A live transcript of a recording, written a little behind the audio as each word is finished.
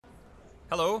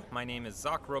Hello, my name is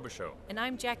Zaak Robichaud. And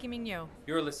I'm Jacqui Mignault.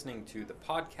 You're listening to the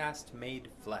podcast Made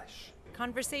Flesh.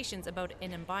 Conversations about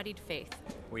an embodied faith.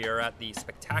 We are at the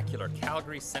spectacular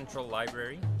Calgary Central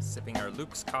Library, sipping our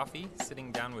Luke's coffee,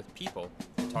 sitting down with people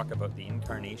to talk about the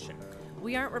Incarnation.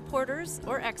 We aren't reporters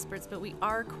or experts, but we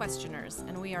are questioners,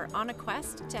 and we are on a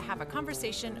quest to have a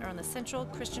conversation around the central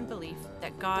Christian belief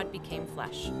that God became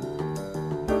flesh.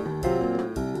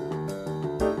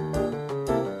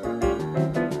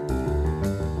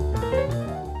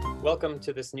 Welcome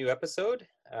to this new episode.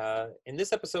 In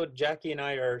this episode, Jacqui and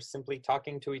I are simply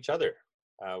talking to each other.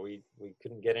 We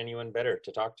couldn't get anyone better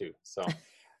to talk to. So,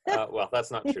 well, that's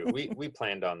not true. We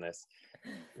planned on this.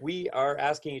 We are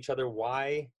asking each other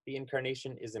why the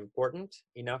Incarnation is important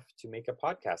enough to make a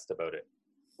podcast about it,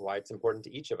 why it's important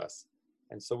to each of us.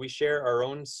 And so we share our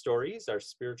own stories, our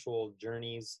spiritual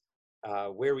journeys,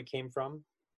 where we came from,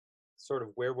 sort of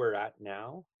where we're at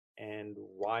now, and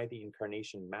why the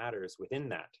Incarnation matters within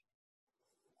that.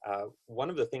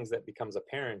 One of the things that becomes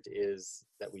apparent is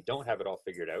that we don't have it all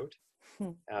figured out,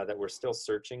 that we're still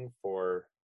searching for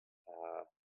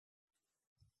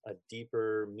a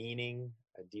deeper meaning,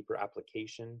 a deeper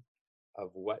application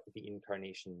of what the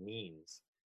Incarnation means.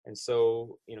 And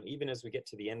so, even as we get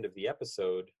to the end of the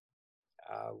episode,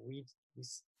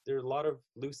 there are a lot of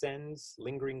loose ends,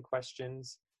 lingering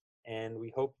questions, and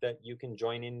we hope that you can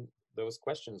join in those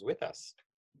questions with us.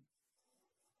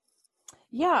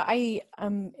 Yeah, I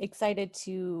am excited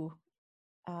to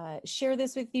share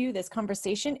this with you, this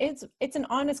conversation. It's an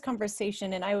honest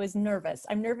conversation, and I was nervous.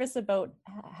 I'm nervous about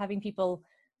having people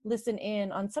listen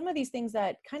in on some of these things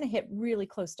that kind of hit really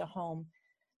close to home.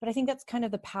 But I think that's kind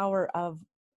of the power of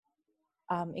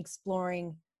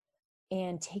exploring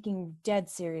and taking dead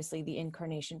seriously the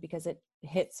Incarnation, because it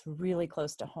hits really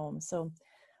close to home. So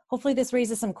hopefully this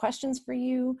raises some questions for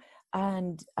you,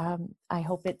 and I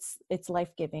hope it's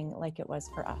life-giving like it was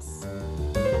for us.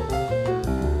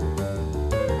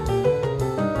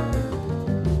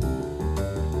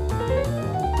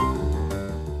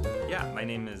 My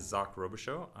name is Zaak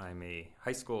Robichaud. I'm a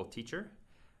high school teacher.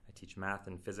 I teach math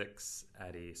and physics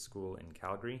at a school in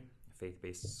Calgary, a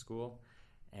faith-based school.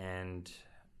 And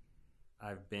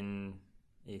I've been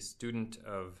a student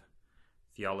of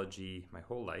theology my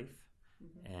whole life,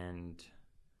 and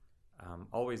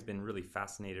always been really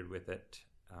fascinated with it,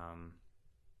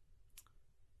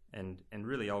 and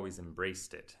really always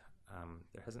embraced it.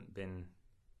 There hasn't been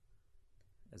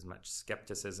as much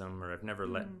skepticism, or I've never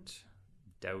let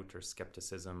doubt or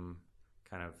skepticism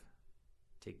kind of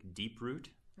take deep root.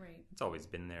 Right. It's always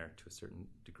been there to a certain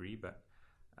degree, but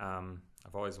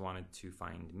I've always wanted to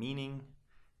find meaning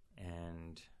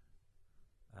and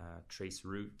trace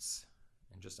roots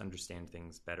and just understand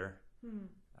things better.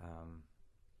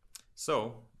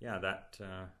 So yeah,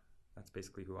 that's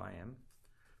basically who I am.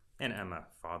 And I'm a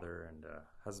father and a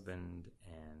husband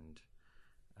and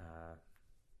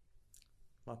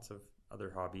lots of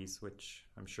other hobbies, which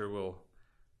I'm sure will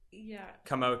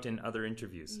come out in other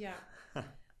interviews. Yeah.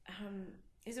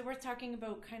 Is it worth talking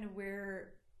about kind of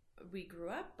where we grew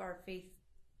up, our faith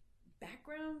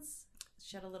backgrounds,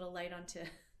 shed a little light onto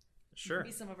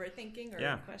maybe some of our thinking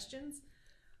or questions?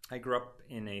 I grew up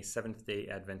in a Seventh-day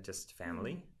Adventist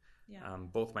family.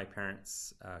 Both my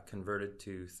parents converted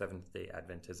to Seventh-day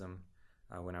Adventism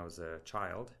when I was a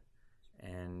child,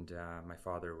 and my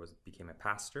father became a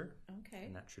pastor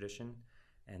in that tradition.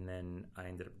 And then I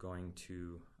ended up going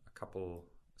to a couple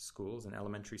schools, an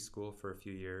elementary school for a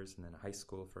few years, and then a high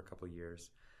school for a couple of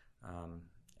years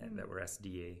that were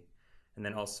SDA. And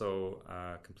then also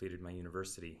completed my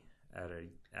university at an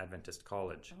Adventist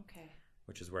college,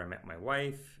 which is where I met my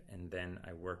wife. And then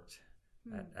I worked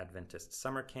at Adventist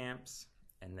summer camps,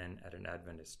 and then at an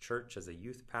Adventist church as a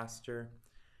youth pastor.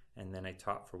 And then I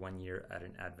taught for 1 year at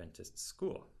an Adventist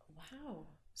school. Wow.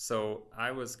 So I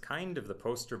was kind of the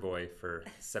poster boy for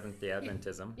Seventh-day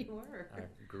Adventism. You were. I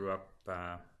grew up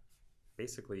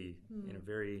basically in a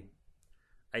very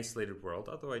isolated world,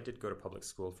 although I did go to public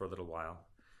school for a little while,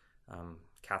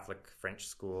 Catholic French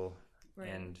school. Right.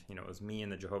 And, it was me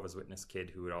and the Jehovah's Witness kid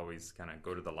who would always kind of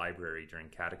go to the library during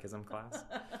catechism class.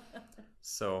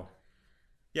 So,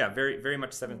 yeah, very, very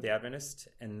much Seventh-day Adventist.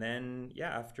 And then,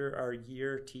 after our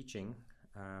year teaching,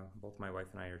 both my wife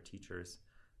and I are teachers,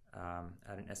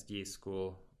 at an SDA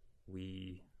school,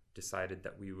 we decided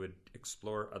that we would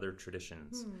explore other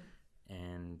traditions,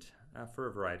 and for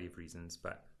a variety of reasons.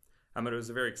 But it was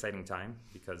a very exciting time,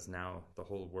 because now the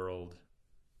whole world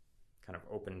kind of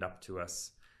opened up to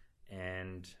us.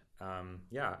 And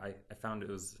I found it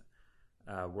was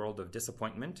a world of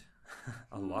disappointment,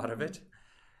 a lot of it.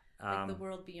 Like the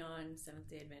world beyond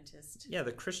Seventh-day Adventist. Yeah,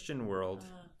 the Christian world,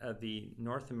 the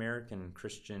North American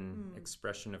Christian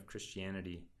expression of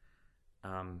Christianity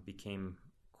became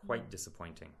quite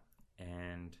disappointing.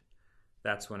 And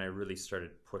that's when I really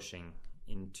started pushing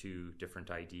into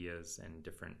different ideas and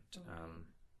different,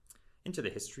 into the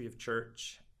history of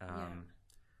church.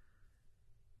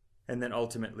 And then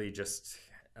ultimately just,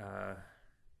 a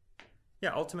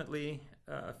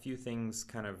few things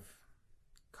kind of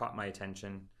caught my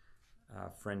attention. A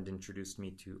friend introduced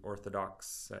me to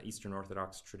Eastern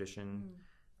Orthodox tradition.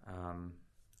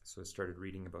 So I started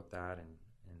reading about that and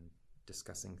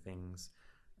discussing things.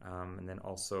 And then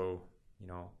also,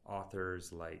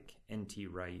 authors like N.T.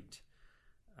 Wright,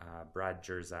 Brad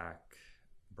Jerzak,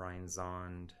 Brian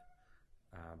Zond,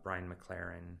 Brian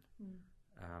McLaren,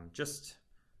 just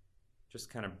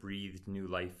kind of breathed new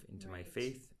life into my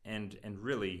faith and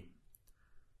really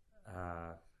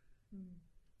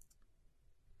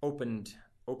opened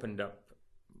up,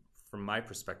 from my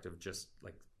perspective, just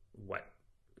like what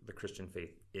the Christian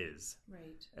faith is,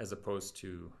 as opposed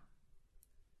to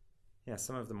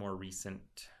some of the more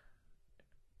recent,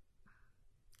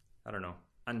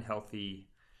 unhealthy.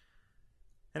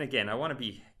 And again, I want to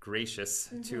be gracious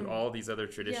to all these other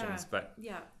traditions, but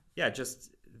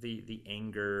just the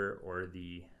anger or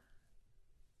the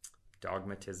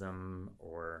dogmatism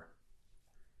or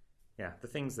the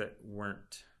things that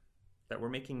were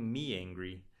making me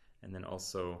angry, and then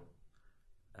also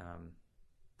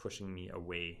pushing me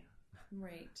away.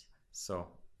 So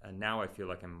now I feel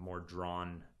like I'm more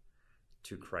drawn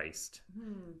to Christ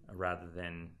rather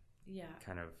than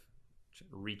kind of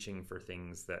reaching for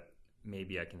things that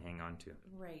maybe I can hang on to.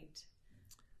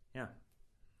 Yeah.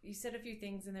 You said a few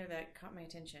things in there that caught my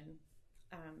attention.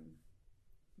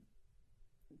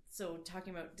 So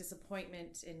talking about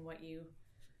disappointment in what you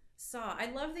saw,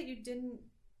 I love that you didn't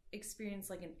experience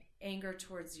like an anger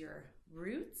towards your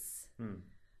roots.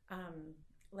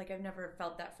 Like I've never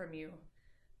felt that from you.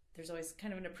 There's always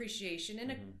kind of an appreciation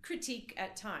and a critique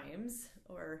at times,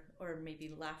 or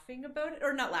maybe laughing about it,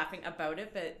 or not laughing about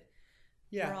it, but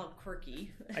we're all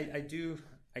quirky. I do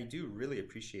really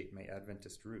appreciate my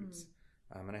Adventist roots.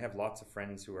 And I have lots of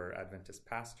friends who are Adventist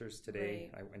pastors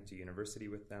today. I went to university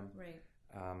with them.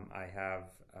 I have,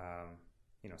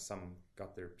 some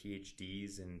got their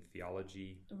PhDs in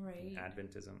theology, and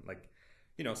Adventism.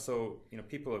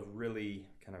 People have really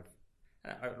kind of,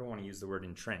 I don't want to use the word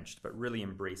entrenched, but really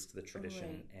embraced the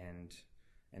tradition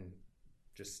and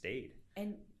just stayed.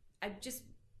 And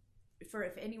for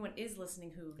if anyone is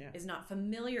listening who is not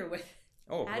familiar with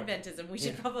Adventism, we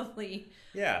should probably...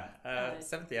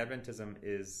 Seventh-day Adventism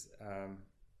is...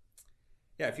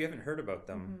 if you haven't heard about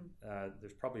them,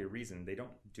 there's probably a reason. They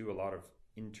don't do a lot of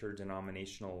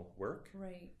interdenominational work.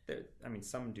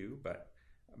 Some do, but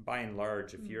by and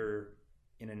large, if you're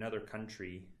in another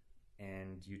country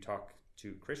and you talk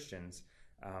to Christians,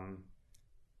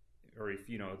 or if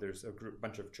there's a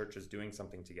bunch of churches doing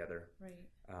something together,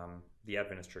 the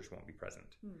Adventist church won't be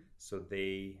present. So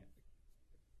they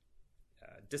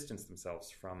distance themselves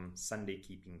from Sunday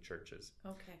keeping churches.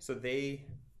 So they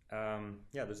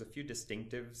there's a few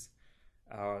distinctives.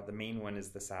 The main one is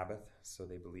the Sabbath. So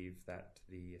they believe that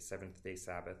the seventh day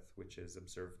Sabbath, which is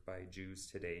observed by Jews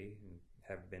today and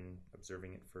have been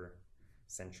observing it for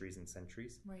centuries and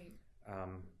centuries,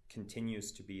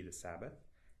 continues to be the Sabbath,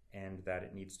 and that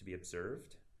it needs to be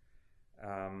observed.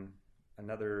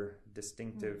 Another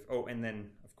distinctive, and then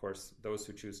of course those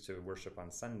who choose to worship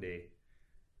on Sunday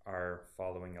are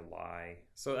following a lie.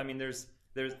 So there's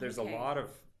a lot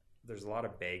of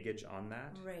baggage on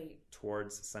that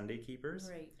towards Sunday keepers.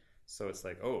 So it's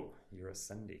like, oh, you're a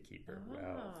Sunday keeper.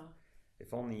 Well,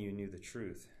 if only you knew the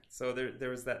truth. So there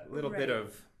was that little bit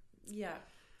of you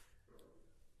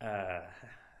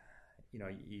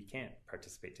can't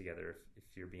participate together if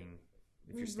you're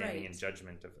standing in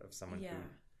judgment of someone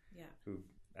who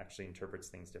actually interprets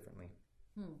things differently.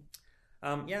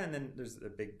 And then there's a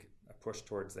big push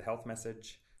towards the health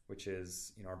message, which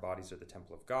is our bodies are the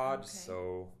temple of God.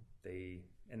 So they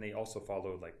also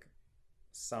follow like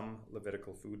some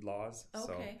Levitical food laws.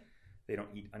 So they don't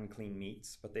eat unclean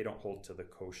meats, but they don't hold to the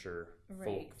kosher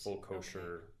full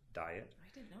kosher diet.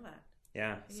 I didn't know that.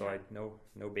 So I no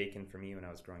bacon for me when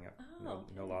I was growing up.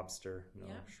 No lobster, no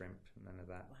shrimp, none of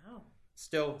that. Wow.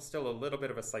 Still a little bit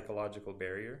of a psychological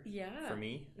barrier for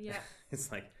me.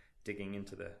 It's like digging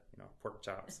into the pork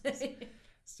chops.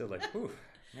 Still like, ooh,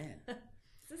 man.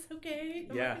 Is this okay?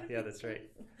 Yeah, that's right.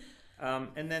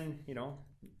 And then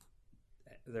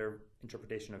their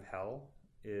interpretation of hell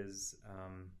is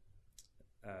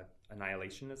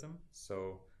annihilationism.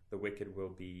 So the wicked will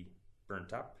be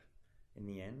burnt up, in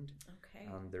the end. Okay.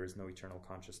 There is no eternal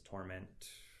conscious torment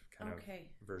kind of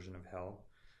version of hell.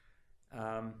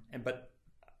 But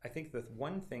I think the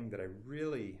one thing that I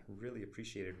really, really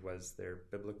appreciated was their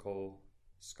biblical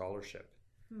scholarship.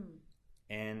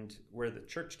 And where the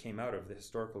church came out of, the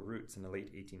historical roots in the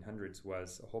late 1800s,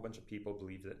 was a whole bunch of people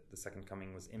believed that the second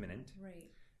coming was imminent. Right.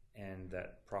 And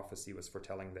that prophecy was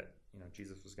foretelling that,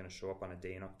 Jesus was going to show up on a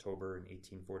day in October in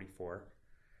 1844.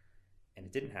 And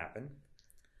it didn't happen.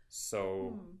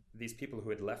 So these people who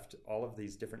had left all of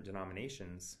these different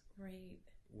denominations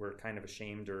were kind of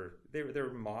ashamed, or they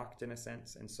were mocked in a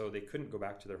sense. And so they couldn't go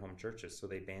back to their home churches. So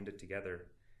they banded together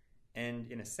and,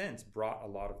 in a sense, brought a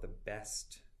lot of the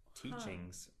best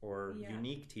teachings or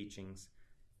unique teachings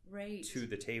to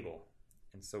the table.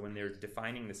 And so when they're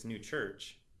defining this new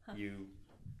church, you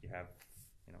have,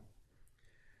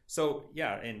 so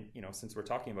and since we're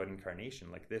talking about incarnation,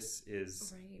 like this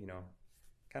is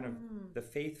kind of the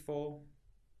faithful,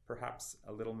 perhaps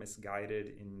a little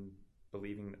misguided in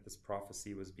believing that this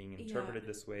prophecy was being interpreted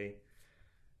this way,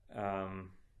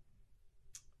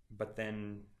 but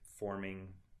then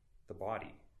forming the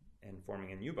body and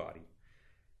forming a new body.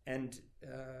 And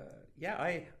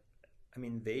I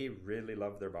mean, they really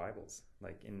love their Bibles,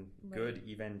 like in good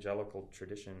evangelical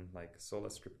tradition, like sola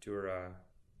scriptura.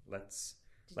 Let's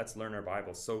learn our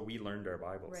Bibles. So we learned our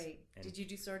Bibles. Right. And did you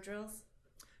do sword drills?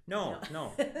 No.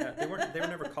 They were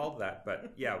never called that.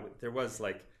 But there was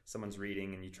like someone's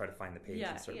reading, and you try to find the page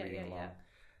and start reading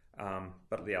along.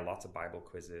 But lots of Bible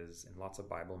quizzes and lots of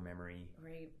Bible memory.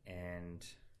 Right. And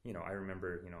I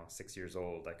remember, 6 years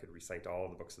old, I could recite all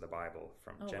the books of the Bible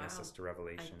from Genesis to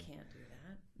Revelation. I can't do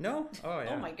that. No? Oh,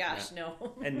 yeah. Oh my gosh,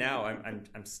 no. And now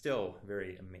I'm still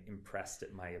very impressed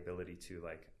at my ability to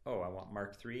I want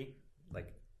Mark 3,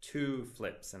 2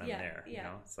 flips and I'm there.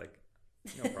 It's like,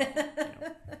 no problem.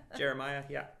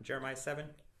 Jeremiah 7,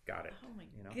 got it. Oh my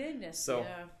goodness. So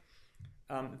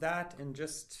that, and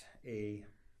just I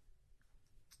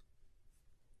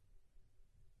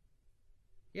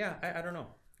don't know.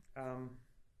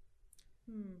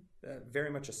 Very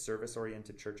much a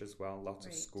service-oriented church as well. Lots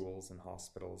of schools and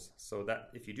hospitals. So that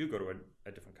if you do go to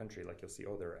a different country, you'll see,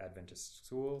 there are Adventist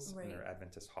schools and there are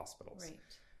Adventist hospitals. Right.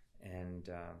 And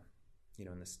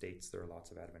in the States there are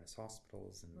lots of Adventist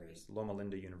hospitals, and there's Loma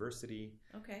Linda University.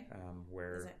 Okay.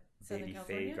 Where Baby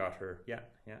Faye got her.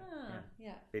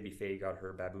 Baby Faye got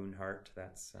her baboon heart.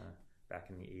 That's back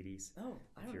in the 80s. Oh,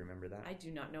 if you remember that. I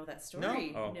do not know that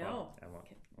story. No? Oh, no. Well, I won't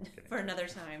for another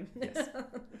time. Yes.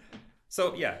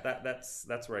 So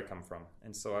that's where I come from.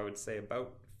 And so I would say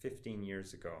about 15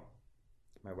 years ago,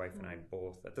 my wife and I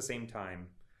both at the same time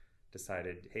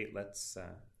decided, hey, let's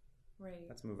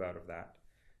move out of that.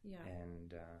 Yeah.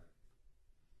 And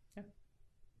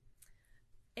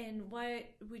And what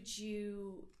would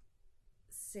you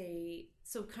say,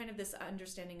 so kind of this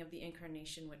understanding of the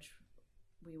incarnation, which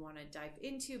we want to dive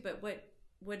into, but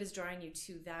what is drawing you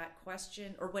to that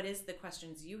question, or what is the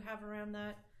questions you have around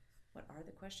that? What are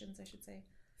the questions, I should say?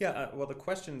 Yeah, well, the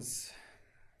questions,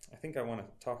 I think I want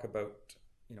to talk about,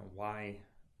 why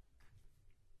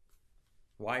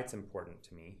it's important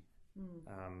to me,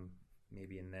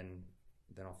 maybe, and then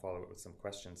I'll follow it with some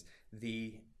questions.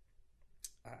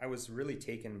 I was really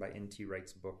taken by N.T.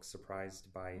 Wright's book,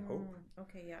 Surprised by Hope.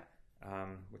 Okay, yeah.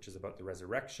 Which is about the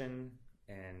resurrection.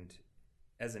 And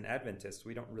as an Adventist,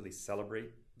 we don't really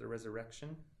celebrate the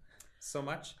resurrection so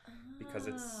much because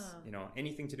it's,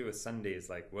 anything to do with Sunday is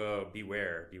like, whoa,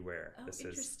 beware. Oh, this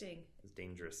interesting. is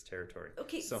dangerous territory.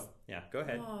 Okay. So, go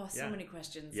ahead. Oh, so many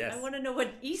questions. Yes. I want to know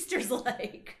what Easter's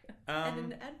like at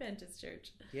an Adventist church.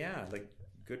 Yeah, like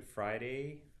Good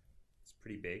Friday. It's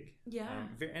pretty big. Yeah.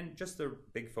 And just the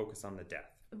big focus on the death.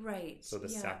 Right. So the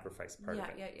sacrifice part of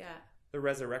it. Yeah. The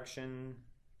resurrection.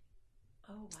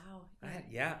 Oh, wow.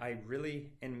 I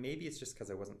really, and maybe it's just because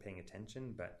I wasn't paying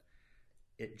attention, but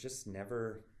it just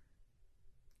never,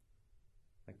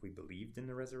 we believed in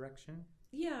the resurrection.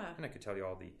 Yeah. And I could tell you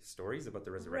all the stories about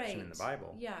the resurrection in the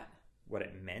Bible. Yeah. What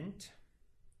it meant.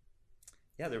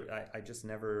 Yeah, I just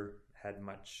never had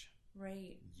much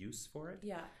use for it.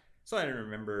 Yeah. So I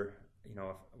remember,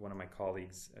 one of my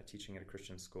colleagues teaching at a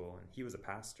Christian school, and he was a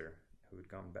pastor who had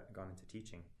gone into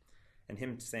teaching, and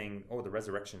him saying, "Oh, the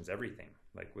resurrection's everything.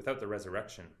 Without the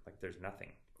resurrection, there's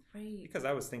nothing." Right. Because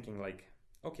I was thinking,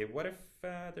 okay, what if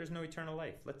there's no eternal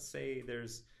life? Let's say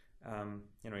there's,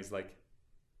 he's like,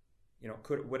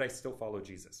 would I still follow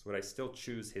Jesus? Would I still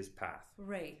choose his path?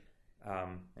 Right.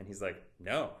 And he's like,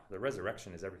 no, the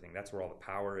resurrection is everything. That's where all the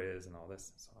power is and all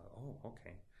this. So,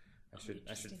 okay.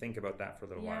 I should think about that for a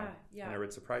little while. Yeah. And I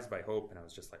read Surprised by Hope, and I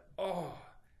was just like,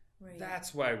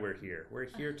 that's why we're here. We're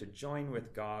here to join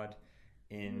with God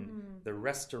in the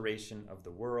restoration of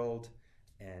the world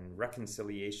and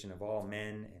reconciliation of all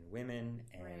men and women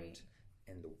and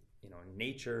the,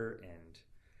 nature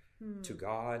and to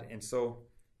God. And so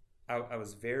I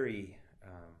was very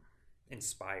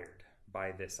inspired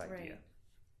by this idea.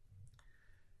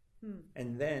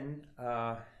 And then,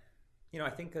 I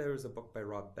think there was a book by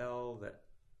Rob Bell that,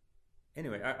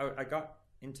 anyway, I got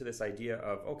into this idea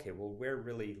of, okay, well, we're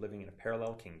really living in a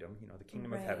parallel kingdom, the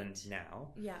kingdom of heaven now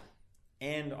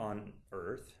and on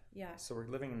earth. Yeah. So we're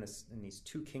living in these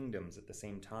two kingdoms at the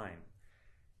same time.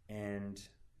 And,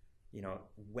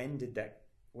 when did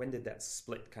that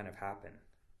split kind of happen?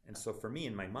 And so for me,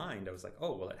 in my mind, I was like,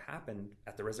 oh, well, it happened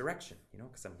at the resurrection,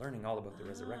 because I'm learning all about the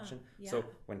resurrection. Yeah. So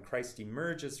when Christ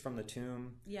emerges from the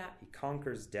tomb, he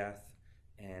conquers death,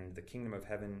 and the kingdom of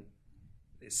heaven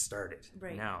is started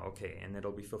now. Okay, and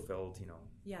it'll be fulfilled,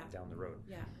 down the road.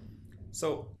 Yeah.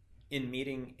 So in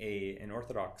meeting an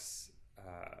Orthodox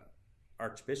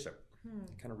archbishop,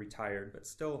 kind of retired, but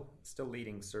still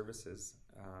leading services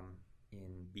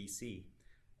in BC,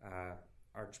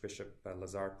 Archbishop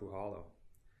Lazar Puhalo.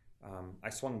 I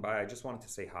swung by. I just wanted to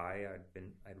say hi.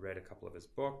 I'd read a couple of his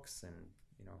books and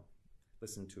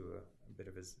listened to a bit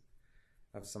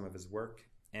of some of his work,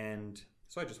 and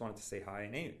so I just wanted to say hi.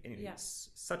 And anyway, he's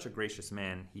such a gracious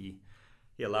man. He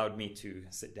allowed me to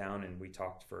sit down, and we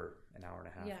talked for an hour and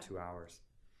a half, 2 hours.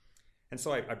 And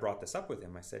so I brought this up with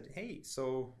him. I said, "Hey,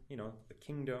 so the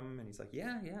kingdom," and he's like,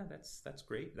 "Yeah, that's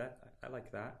great. I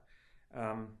like that."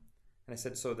 And I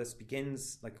said, so this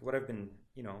begins, like what I've been,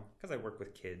 because I work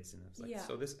with kids, and I was like,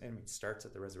 so this it starts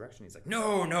at the resurrection. He's like,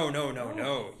 no,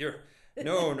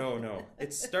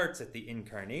 it starts at the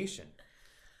incarnation.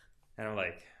 And I'm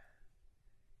like,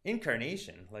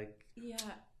 incarnation? Like,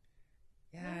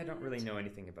 I don't really know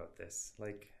anything about this.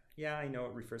 Like, I know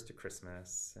it refers to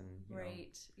Christmas and,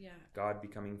 God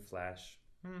becoming flesh.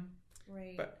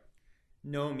 Right. But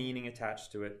no meaning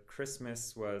attached to it.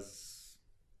 Christmas was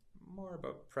more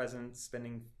about presents,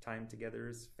 spending time together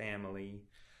as family.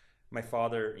 My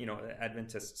father,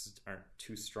 Adventists aren't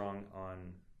too strong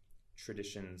on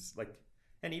traditions,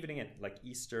 and even again, like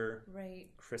Easter,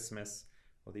 Christmas.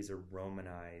 Well, these are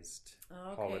Romanized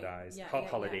holidays.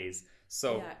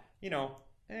 So,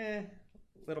 a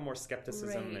little more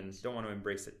skepticism and don't want to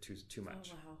embrace it too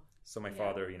much. Oh, wow. So my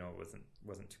father,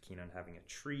 wasn't too keen on having a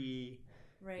tree,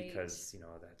 because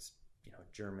that's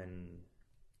German.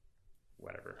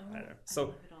 Whatever. I don't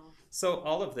know. So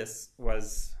all of this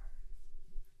was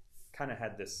kind of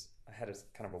had a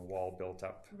kind of a wall built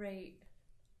up. Right.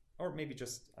 Or maybe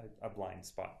just a blind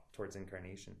spot towards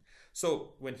incarnation.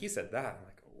 So when he said that, I'm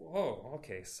like, whoa,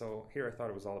 okay. So here I thought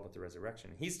it was all about the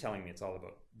resurrection. He's telling me it's all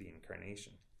about the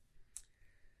incarnation.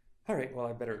 All right, well,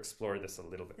 I better explore this a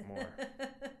little bit more.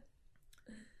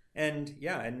 And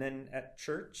then at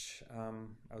church,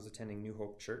 I was attending New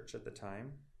Hope Church at the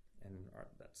time, and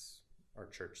that's our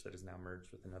church that is now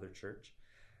merged with another church.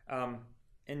 And,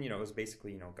 it was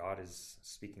basically, God is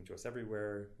speaking to us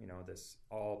everywhere, this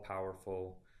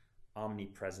all-powerful,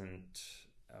 omnipresent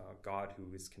God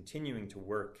who is continuing to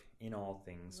work in all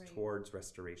things towards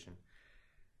restoration.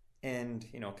 And,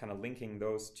 kind of linking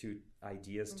those two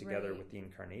ideas together with the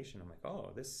incarnation, I'm like,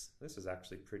 oh, this is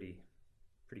actually pretty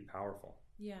powerful.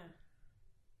 Yeah.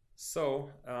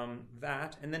 So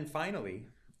that, and then finally,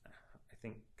 I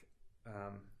think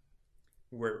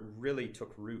where it really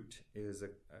took root is a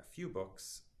few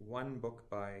books. One book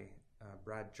by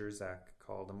Brad Jerzak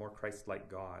called A More Christ-Like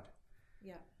God.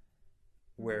 Yeah.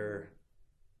 Where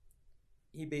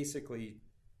he basically,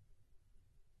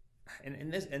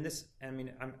 and this, I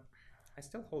mean, I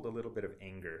still hold a little bit of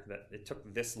anger that it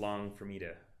took this long for me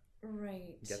to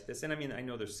get this. And I mean, I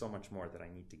know there's so much more that I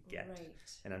need to get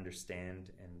and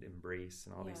understand and embrace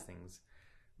and all these things.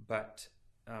 But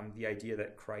the idea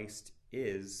that Christ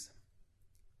is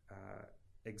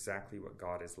exactly what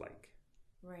God is like.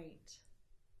 Right.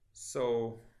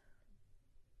 So,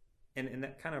 and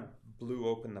that kind of blew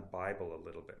open the Bible a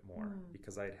little bit more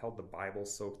because I had held the Bible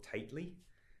so tightly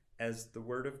as the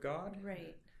Word of God.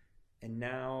 Right. And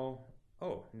now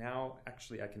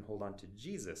actually I can hold on to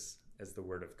Jesus as the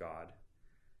Word of God.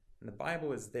 And the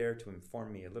Bible is there to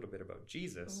inform me a little bit about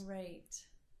Jesus. Right.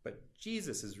 But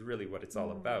Jesus is really what it's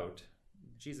all about.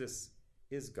 Jesus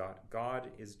is God.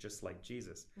 God is just like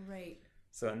Jesus. Right.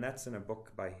 So, and that's in a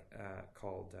book by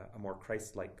called A More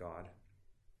Christ-Like God.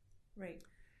 Right.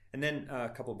 And then a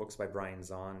couple of books by Brian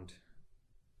Zond.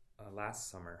 Last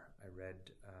summer, I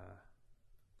read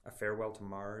A Farewell to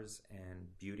Mars and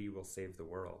Beauty Will Save the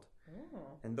World.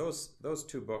 Oh. And those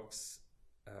two books,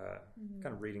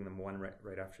 kind of reading them one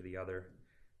right after the other,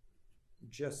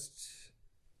 just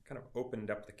kind of opened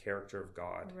up the character of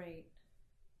God, right,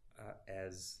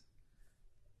 as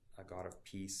a God of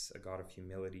peace, a God of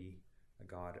humility, a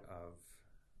God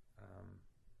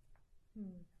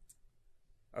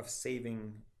of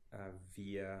saving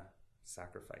via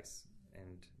sacrifice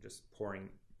and just pouring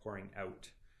out,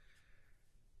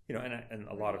 and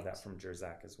a lot of that from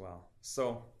Zaak as well.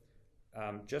 So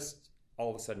just all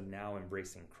of a sudden now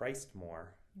embracing Christ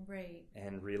more, right,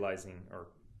 and realizing, or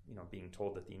being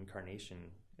told that the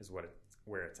Incarnation is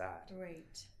where it's at,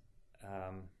 right.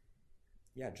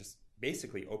 Just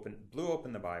basically blew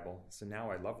open the Bible. So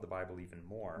now I love the Bible even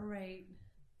more, right,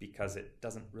 because it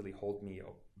doesn't really hold me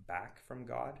back from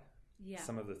God. Yeah.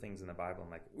 Some of the things in the Bible, I'm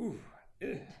like, ooh,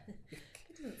 it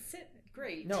doesn't sit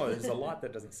great. No, there's a lot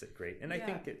that doesn't sit great, and I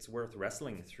think it's worth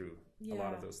wrestling through a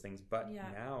lot of those things. But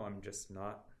now I'm just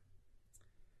not.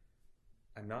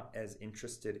 I'm not as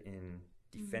interested in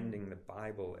defending the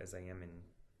Bible as I am in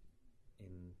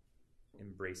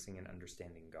embracing and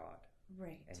understanding God,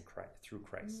 right, and through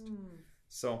Christ.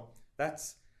 So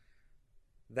that's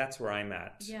where I'm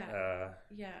at.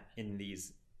 In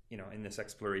these, in this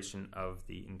exploration of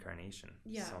the Incarnation.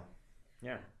 Yeah. So,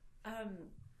 yeah.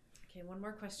 Okay, one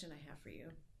more question I have for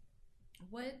you.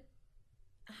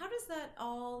 How does that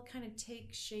all kind of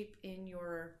take shape in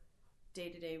your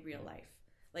day-to-day real life?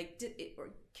 Like, or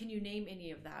can you name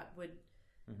any of that?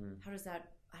 How does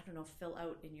that, I don't know, fill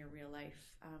out in your real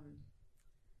life?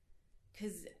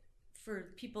 Because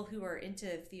for people who are into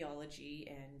theology,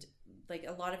 and like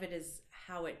a lot of it is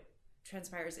how it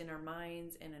transpires in our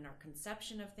minds and in our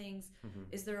conception of things,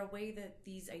 is there a way that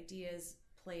these ideas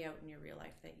play out in your real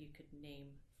life that you could name?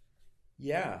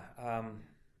 Yeah,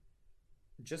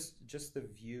 just the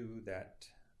view that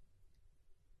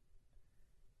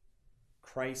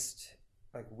Christ,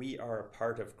 like, we are a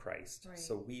part of Christ, right.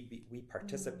 So we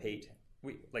participate.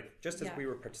 We as we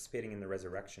were participating in the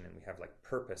resurrection, and we have like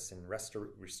purpose in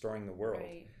restoring the world.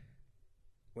 Right.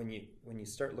 When you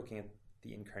start looking at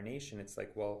the Incarnation, it's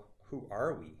like, well, who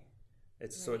are we?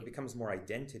 So it becomes more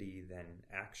identity than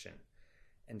action,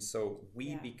 and so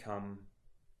we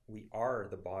are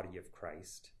the body of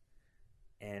Christ,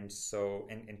 and so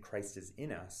and Christ is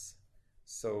in us,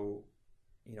 so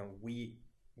we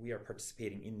are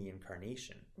participating in the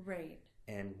Incarnation, right?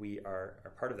 And we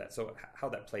are part of that. So how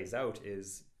that plays out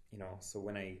is, so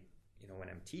when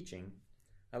I'm teaching,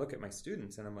 I look at my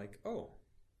students and I'm like, oh,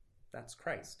 that's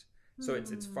Christ. So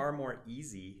it's far more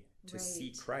easy to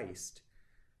see Christ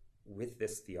with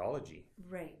this theology,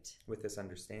 right? With this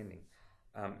understanding,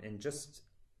 and just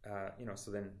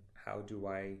so then how do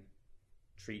I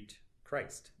treat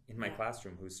Christ in my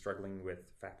classroom who's struggling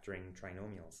with factoring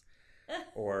trinomials?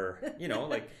 Or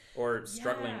or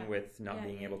struggling with not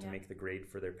being able to make the grade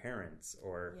for their parents,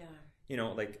 or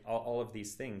all of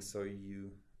these things. So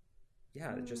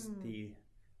just the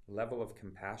level of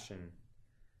compassion.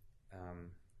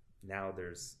 Now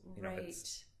there's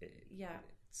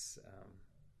it's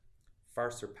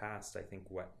far surpassed, I think,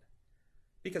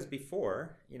 because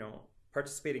before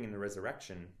participating in the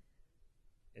resurrection,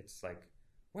 it's like,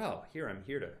 well, I'm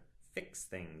here to fix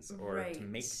things or to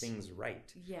make things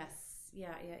right. Yes.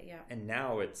 Yeah. And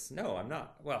now it's, no, I'm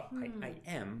not. Well, I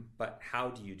am, but how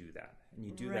do you do that? And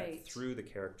you do that through the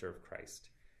character of Christ.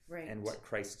 Right. And what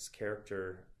Christ's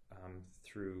character,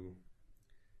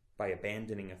 by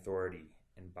abandoning authority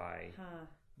and by,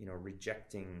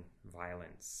 rejecting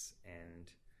violence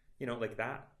and, like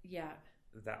that. Yeah.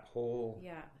 That whole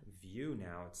view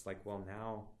now, it's like, well,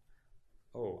 now,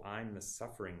 I'm the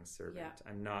suffering servant.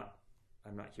 Yeah.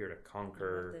 I'm not here to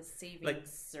conquer. The saving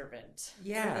servant.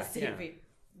 Yeah.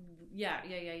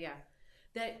 Yeah.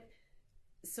 That,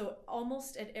 so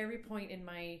almost at every point in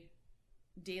my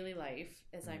daily life,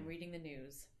 as I'm reading the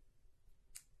news,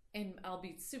 and I'll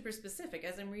be super specific,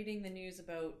 as I'm reading the news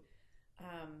about,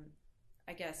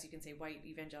 I guess you can say, white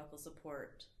evangelical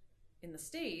support in the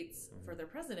States for their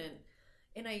president,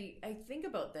 and I think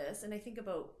about this, and I think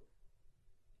about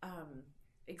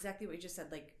exactly what you just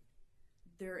said, like,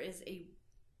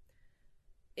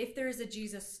 if there is a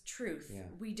Jesus truth,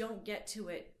 we don't get to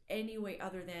it any way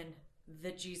other than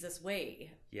the Jesus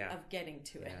way of getting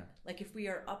to it. Like, if we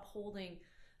are upholding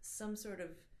some sort of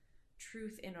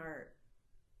truth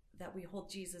that we hold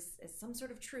Jesus as some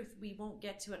sort of truth, we won't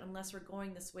get to it unless we're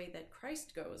going this way that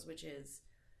Christ goes, which is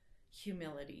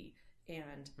humility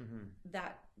and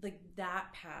that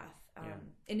path,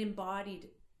 an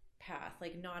embodied path,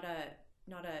 like not a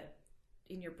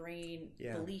in your brain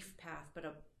belief path, but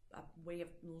a way of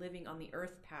living on the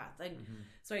earth path. And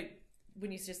so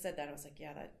when you just said that, I was like,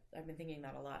 that I've been thinking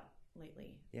that a lot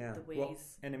lately. Yeah. The ways. Well,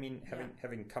 and I mean,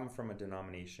 having come from a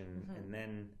denomination and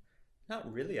then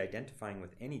not really identifying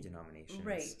with any denominations.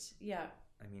 Right. Yeah.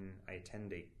 I mean, I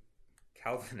attend a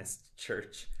Calvinist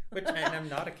church, and I'm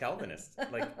not a Calvinist.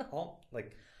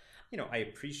 I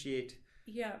appreciate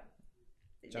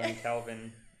John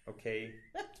Calvin. Okay.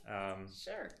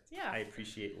 Sure. Yeah. I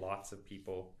appreciate lots of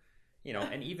people,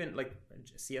 and even like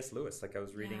C.S. Lewis. Like I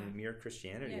was reading Mere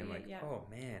Christianity. I'm like, oh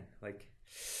man, like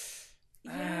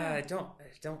I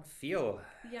don't feel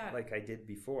like I did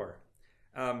before.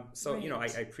 So I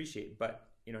appreciate, but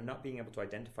not being able to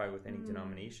identify with any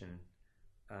denomination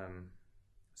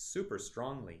super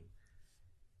strongly.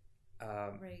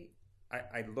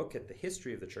 I look at the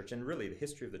history of the church, and really the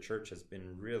history of the church has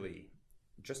been really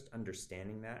just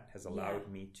understanding that has allowed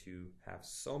me to have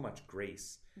so much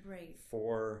grace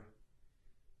for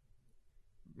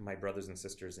my brothers and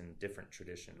sisters in different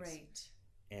traditions. Right.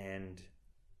 And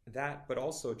that, but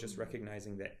also just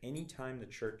recognizing that anytime the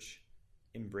church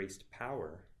embraced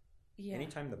power,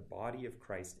 anytime the body of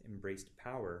Christ embraced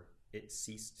power, it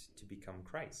ceased to become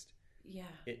Christ. Yeah.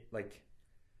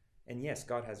 And yes,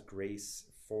 God has grace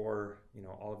for,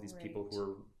 all of these people who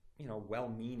are,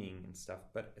 well-meaning and stuff,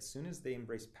 but as soon as they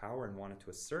embraced power and wanted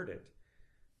to assert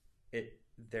it,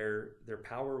 their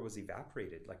power was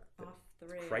evaporated. Like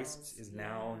Christ is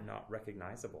now not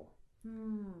recognizable.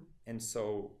 And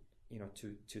so,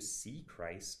 to see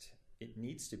Christ, it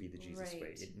needs to be the Jesus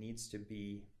way. It needs to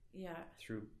be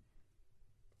through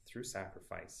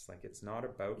sacrifice. Like it's not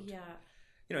about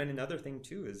and another thing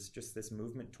too is just this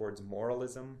movement towards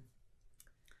moralism.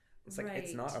 It's like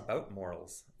it's not about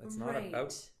morals. It's not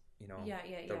about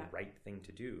the right thing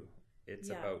to do. It's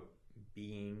about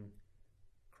being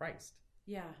Christ.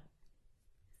 Yeah.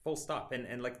 Full stop.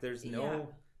 And like there's no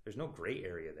gray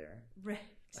area there. Right.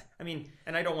 I mean,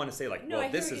 and I don't want to say like,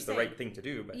 this is the right thing to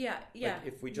do, but like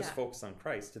if we just focus on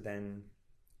Christ, then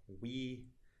we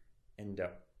end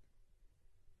up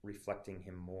reflecting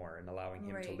him more and allowing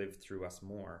him to live through us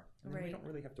more. And then we don't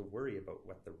really have to worry about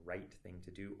what the right thing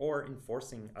to do or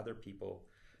enforcing other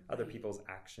people's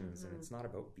actions. And it's not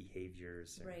about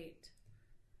behaviors.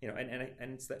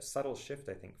 And it's that subtle shift,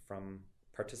 I think, from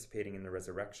participating in the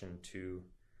resurrection to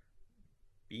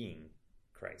being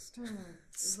Christ.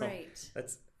 So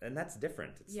that's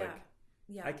different. It's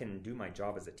I can do my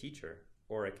job as a teacher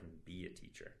or I can be a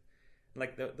teacher.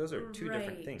 Like those are two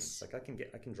different things. Like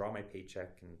I can draw my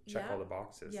paycheck and check all the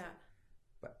boxes. Yeah.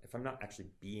 But if I'm not actually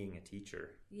being a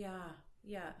teacher,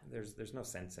 there's no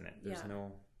sense in it. There's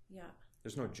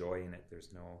no joy in it.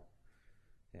 There's no.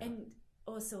 Yeah.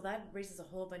 And so that raises a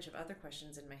whole bunch of other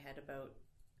questions in my head about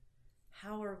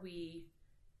how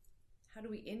do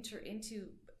we enter into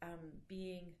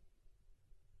being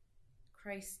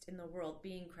Christ in the world,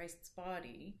 being Christ's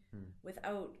body,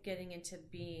 without getting into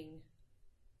being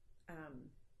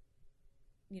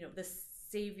the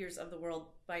saviors of the world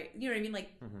by, what I mean?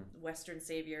 Like Western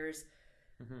saviors.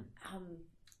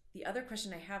 The other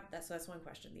question I have, that's one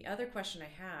question. The other question I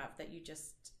have that you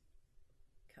just,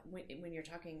 when you're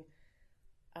talking,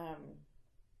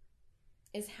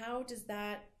 is how does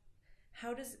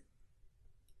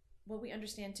what we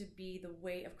understand to be the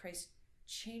way of Christ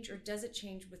change, or does it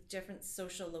change with different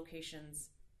social locations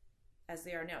as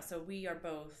they are now? So we are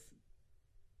both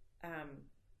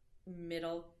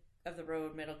middle of the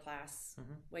road, middle class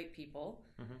white people,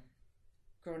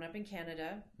 grown up in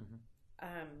Canada.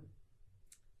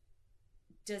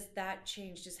 Does that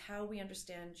change? Does how we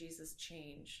understand Jesus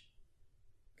change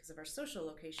because of our social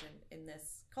location in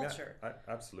this culture? Yeah,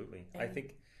 absolutely. And I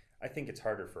think it's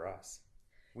harder for us.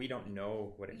 We don't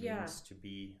know what it means to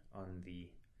be on the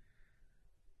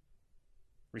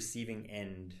receiving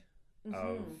end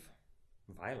of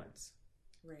violence.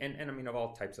 Right. And I mean, of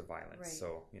all types of violence. Right.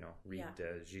 So, read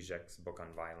Zizek's book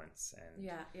on violence. And,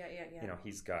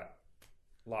 he's got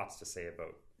lots to say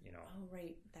about, Oh,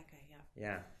 right. That guy,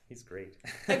 Yeah, he's great.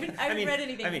 I haven't read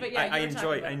anything, but I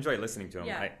enjoy listening to him.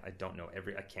 Yeah. I don't know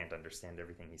I can't understand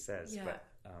everything he says, but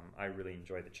I really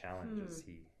enjoy the challenges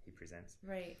he presents.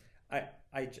 Right.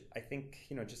 I think,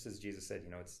 just as Jesus said,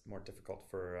 it's more difficult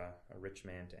for a rich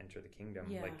man to enter the kingdom.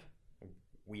 Yeah. Like,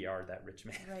 we are that rich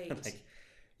man. Right. Like,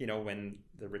 when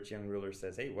the rich young ruler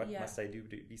says, hey, what must I do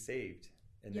to be saved?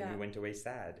 And then he went away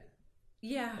sad.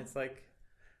 Yeah. It's like,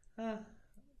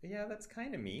 that's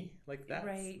kind of me. Like,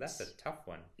 that's a tough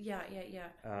one. Yeah.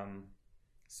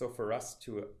 So for us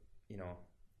to,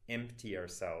 empty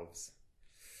ourselves,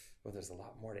 well, there's a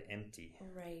lot more to empty.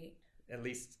 Right. At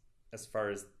least as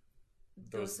far as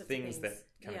those things that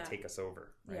kind of take us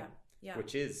over, right? Yeah.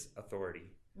 Which is authority.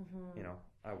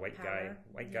 A white guy,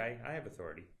 I have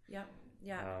authority. Yeah.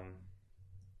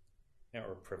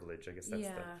 or privilege. I guess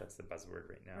that's the buzzword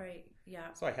right now. Right.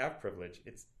 Yeah. So I have privilege.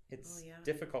 It's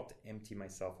difficult to empty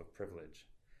myself of privilege.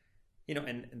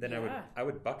 And then I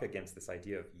would buck against this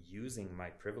idea of using my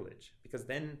privilege, because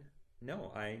then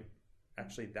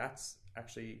that's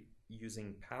actually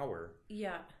using power.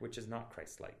 Yeah. Which is not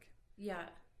Christ-like. Yeah.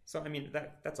 So I mean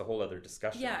that's a whole other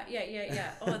discussion.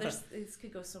 Yeah. Oh, this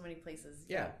could go so many places.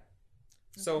 Yeah.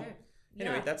 So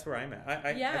anyway, that's where I'm at.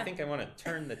 I think I want to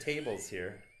turn the tables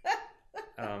here.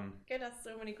 Could ask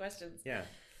so many questions. Yeah,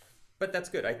 but that's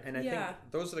good. I think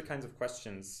those are the kinds of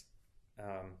questions,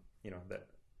 that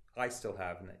I still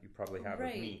have, and that you probably have of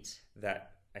me,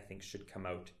 that I think should come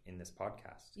out in this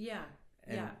podcast. Yeah.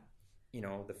 And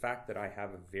the fact that I have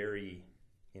a very,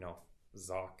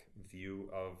 Zaak view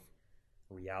of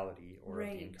reality or of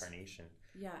the incarnation,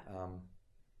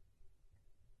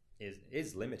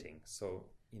 is limiting. So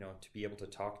to be able to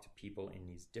talk to people in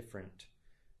these different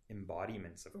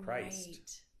embodiments of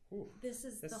Christ. Ooh, this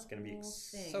is going to be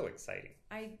so exciting.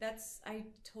 I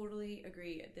totally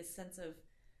agree. This sense of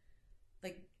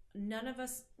like none of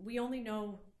us, we only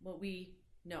know what we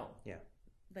know. Yeah.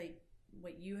 Like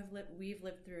what we've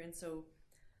lived through, and so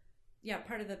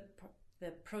part of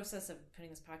the process of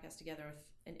putting this podcast together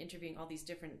and interviewing all these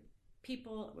different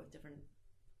people with different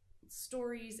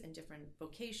stories and different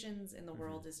vocations in the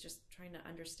world is just trying to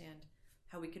understand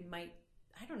how we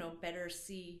better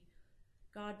see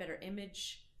God, better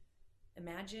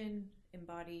imagine,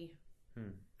 embody.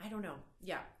 I don't know.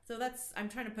 Yeah. So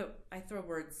I throw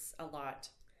words a lot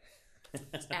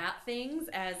at things,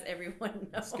 as everyone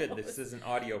knows. That's good. This is an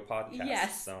audio podcast.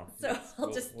 Yes. So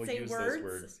I'll just say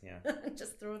words. Yeah.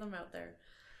 Just throw them out there.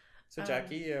 So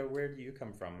Jacqui, where do you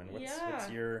come from, and what's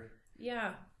your...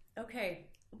 Yeah. Okay.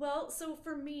 Well, so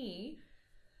for me,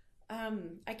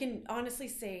 I can honestly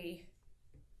say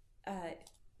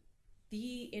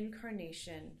the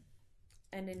incarnation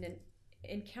and an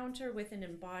encounter with an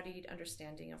embodied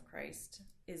understanding of Christ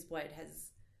is what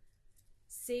has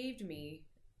saved me,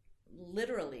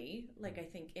 literally, like I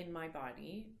think in my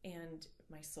body and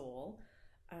my soul.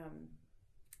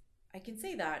 I can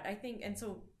say that, I think. And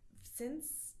so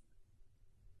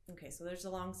so there's a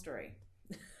long story,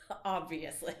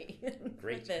 obviously.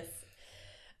 Great. This.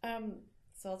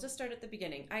 So I'll just start at the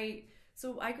beginning. I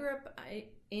grew up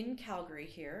in Calgary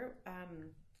here.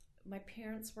 My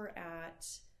parents were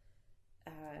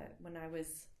when I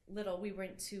was little, we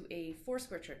went to a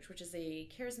Foursquare church, which is a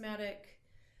charismatic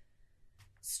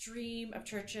stream of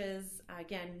churches.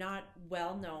 Again, not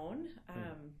well known,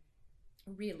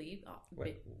 really.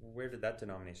 Where did that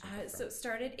denomination come from? So it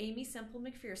started Amy Semple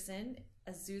McPherson,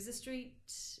 Azusa Street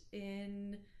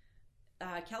in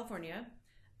California.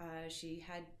 She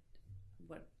had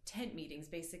tent meetings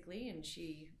basically, and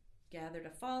she gathered a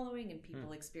following, and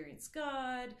people experienced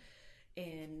God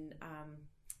in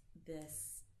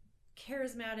this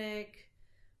charismatic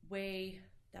way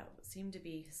that seemed to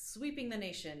be sweeping the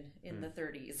nation in the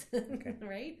 30s. Okay.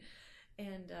 Right?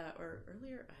 And or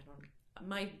earlier, I don't know.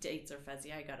 My dates are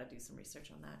fuzzy. I got to do some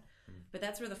research on that. But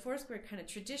that's where the Foursquare kind of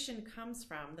tradition comes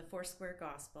from, the Foursquare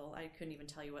gospel. I couldn't even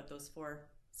tell you what those 4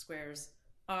 squares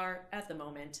are at the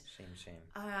moment. Shame.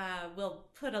 We'll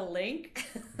put a link.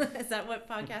 Is that what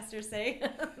podcasters say?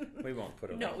 We won't put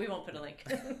a link. No, we won't put a link.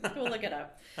 We'll look it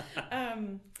up.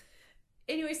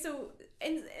 Anyway, so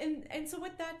and so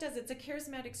what that does, it's a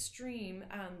charismatic stream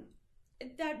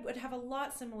that would have a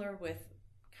lot similar with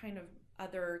kind of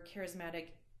other charismatic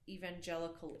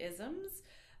evangelical isms.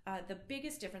 The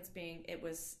biggest difference being it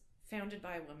was founded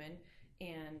by a woman,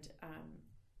 and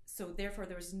so therefore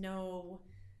there was no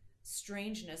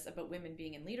strangeness about women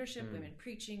being in leadership, women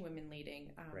preaching, women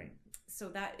leading. Right. So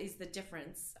that is the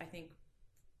difference, I think,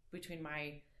 between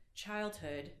my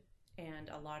childhood and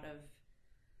a lot of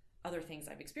other things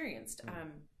I've experienced.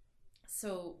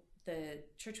 So the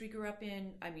church we grew up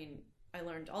in, I mean, I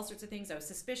learned all sorts of things. I was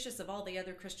suspicious of all the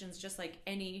other Christians, just like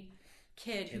any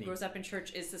kid who grows up in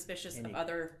church is suspicious of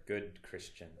other good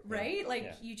Christian, right?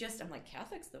 Like I'm like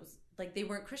Catholics, those like they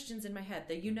weren't Christians in my head.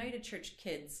 The United Church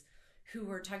kids who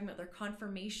were talking about their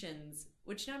confirmations,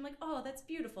 which now I'm like, oh, that's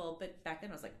beautiful. But back then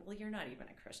I was like, well, you're not even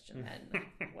a Christian then.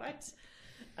 What?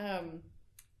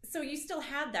 So you still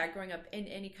had that growing up in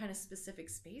any kind of specific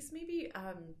space, maybe.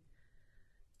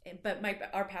 But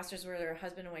our pastors were their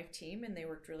husband and wife team, and they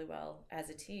worked really well as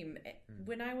a team.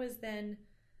 When I was then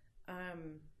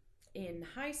in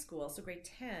high school, so grade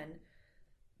 10,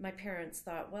 my parents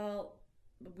thought, well,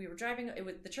 we were driving.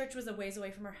 The church was a ways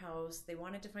away from our house. They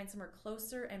wanted to find somewhere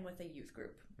closer and with a youth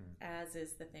group, as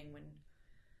is the thing when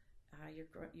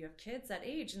you have kids that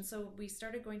age. And so we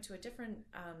started going to a different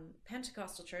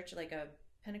Pentecostal church, like a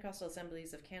Pentecostal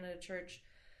Assemblies of Canada church,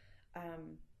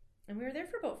 And we were there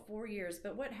for about 4 years,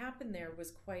 but what happened there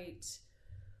was quite,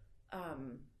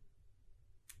 I've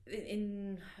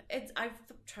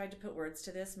tried to put words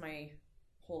to this my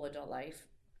whole adult life.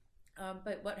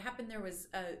 But what happened there was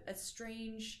a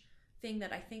strange thing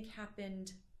that I think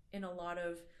happened in a lot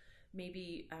of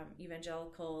maybe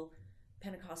evangelical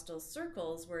Pentecostal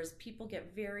circles, whereas people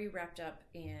get very wrapped up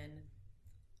in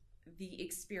the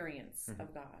experience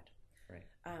of God. Right.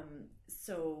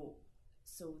 So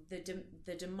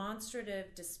the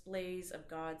demonstrative displays of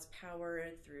God's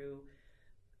power through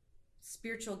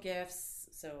spiritual gifts,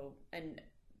 and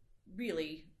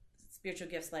really spiritual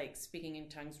gifts like speaking in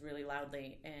tongues really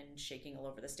loudly and shaking all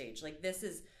over the stage. Like, this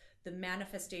is the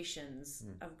manifestations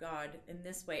of God in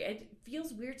this way. It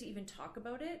feels weird to even talk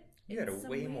about it. You had a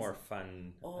way more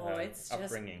fun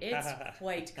upbringing. It's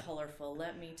quite colorful,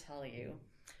 let me tell you.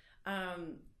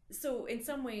 So in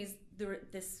some ways,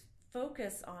 this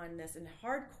focus on this, and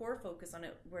hardcore focus on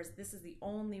it, whereas this is the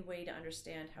only way to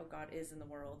understand how God is in the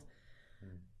world,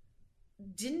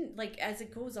 didn't, like, as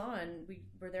it goes on, we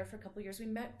were there for a couple of years, we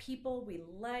met people we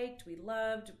liked, we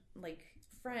loved, like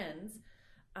friends.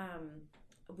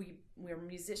 We were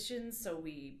musicians, so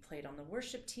we played on the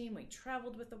worship team, we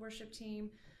traveled with the worship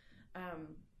team.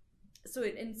 So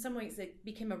in some ways it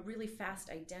became a really fast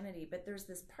identity, but there's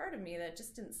this part of me that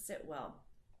just didn't sit well.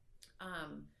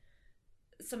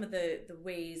 Some of the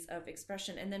ways of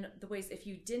expression, and then the ways, if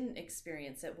you didn't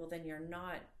experience it, well, then you're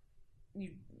not,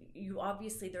 you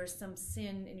obviously, there's some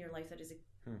sin in your life that is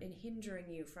in hindering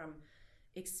you from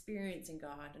experiencing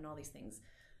God and all these things.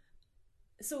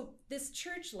 So this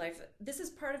church life, this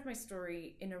is part of my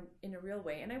story in a real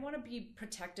way, and I want to be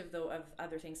protective though of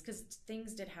other things, because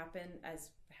things did happen,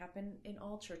 as happen in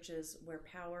all churches, where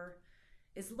power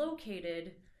is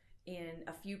located in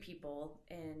a few people,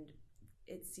 and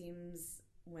it seems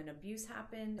when abuse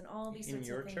happened and all these sorts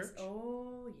of things. In your church?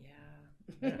 Oh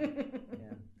yeah.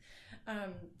 Yeah.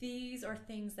 These are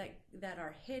things that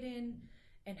are hidden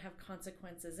and have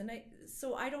consequences, and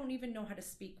so I don't even know how to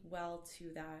speak well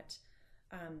to that.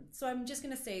 So I'm just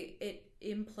going to say it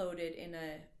imploded in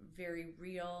a very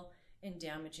real and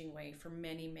damaging way for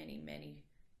many, many, many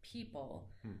people,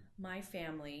 my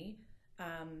family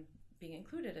being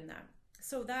included in that.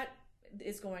 So that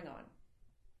is going on.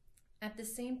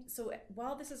 So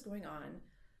while this is going on,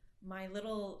 my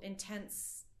little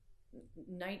intense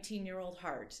 19-year-old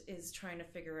heart is trying to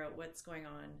figure out what's going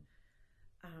on,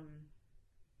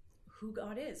 who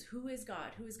God is, who is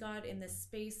God in this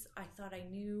space. I thought I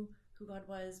knew who God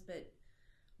was, but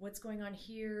what's going on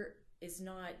here is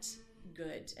not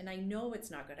good, and I know it's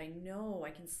not good. I know,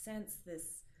 I can sense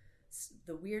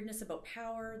the weirdness about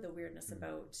power, the weirdness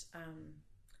about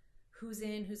who's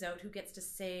in, who's out, who gets to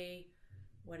say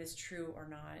what is true or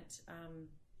not,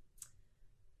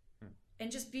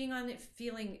 and just being on it,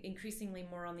 feeling increasingly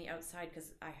more on the outside,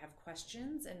 because I have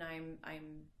questions, and I'm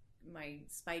my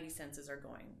spidey senses are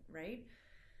going right.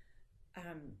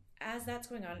 As that's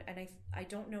going on, and I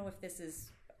don't know if this is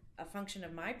a function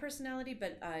of my personality,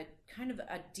 but kind of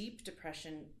a deep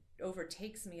depression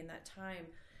overtakes me in that time.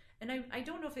 And I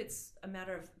don't know if it's a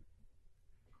matter of,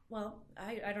 well,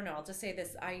 I don't know. I'll just say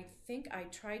this. I think I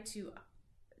tried to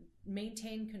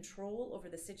maintain control over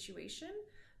the situation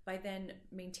by then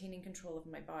maintaining control of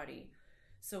my body.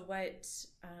 So what,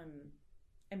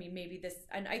 maybe this,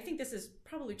 and I think this is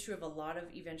probably true of a lot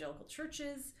of evangelical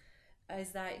churches, is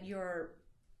that you're,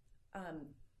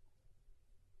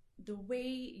 the way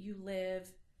you live,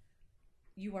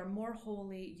 you are more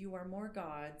holy, you are more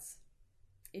God's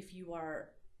if you are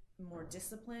more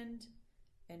disciplined,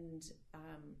 and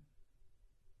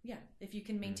if you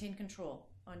can maintain control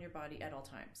on your body at all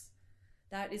times.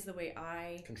 That is the way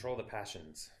I control the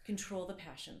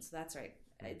passions. That's right.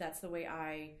 That's the way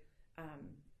I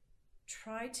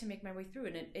try to make my way through,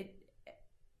 and it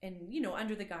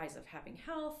under the guise of having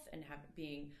health and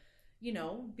being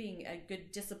a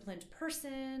good disciplined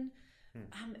person,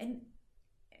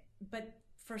 but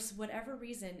for whatever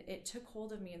reason, it took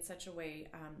hold of me in such a way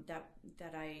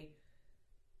that I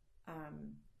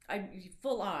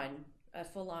full on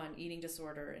eating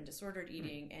disorder and disordered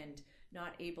eating, and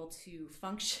not able to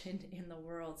function in the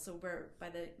world. So by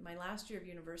my last year of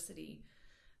university,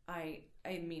 I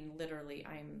mean literally,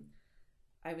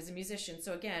 I was a musician.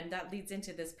 So again, that leads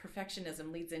into this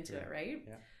perfectionism, leads into it, right?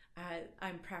 Yeah.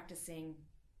 I'm practicing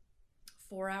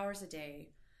 4 hours a day.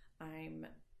 I'm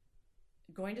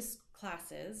going to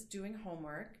classes, doing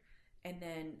homework, and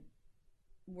then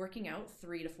working out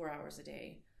 3 to 4 hours a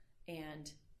day,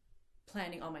 and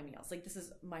planning all my meals. Like, this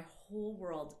is my whole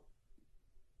world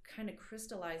kind of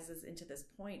crystallizes into this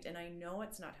point, and I know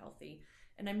it's not healthy,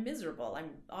 and I'm miserable. I'm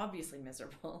obviously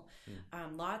miserable.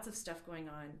 Lots of stuff going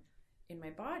on in my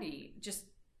body.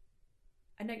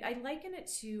 And I liken it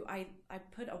to, I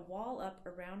put a wall up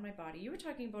around my body. You were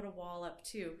talking about a wall up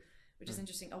too, which is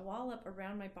interesting. A wall up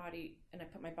around my body, and I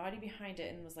put my body behind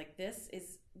it and was like, this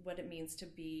is what it means to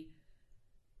be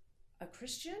a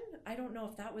Christian. I don't know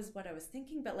if that was what I was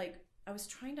thinking, but like I was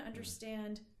trying to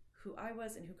understand who I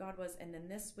was and who God was, and then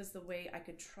this was the way I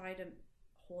could try to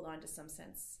hold on to some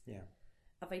sense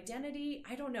of identity.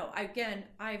 I don't know. I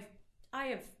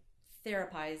have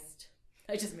therapized.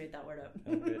 I just made that word up.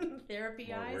 Oh, good.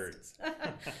 Therapyized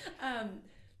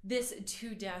this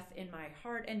to death in my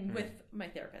heart, and with my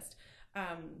therapist,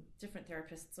 different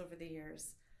therapists over the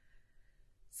years.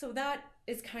 So that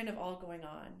is kind of all going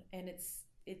on, and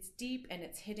it's deep and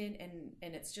it's hidden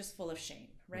and it's just full of shame,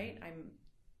 right? I'm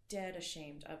dead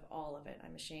ashamed of all of it.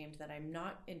 I'm ashamed that I'm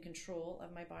not in control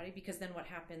of my body, because then what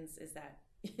happens is that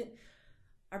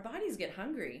our bodies get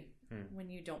hungry when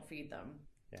you don't feed them.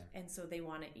 Yeah. And so they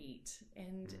want to eat.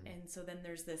 And so then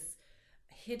there's this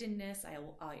hiddenness. I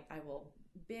will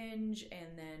binge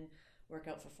and then work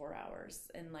out for 4 hours.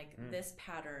 And like this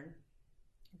pattern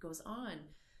goes on.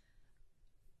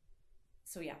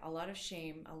 So yeah, a lot of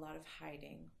shame, a lot of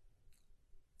hiding.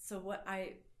 So what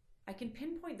I can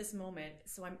pinpoint this moment.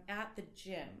 So I'm at the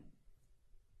gym.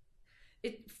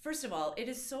 First of all, it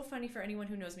is so funny for anyone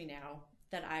who knows me now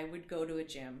that I would go to a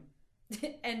gym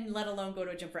and let alone go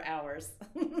to a gym for hours,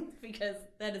 because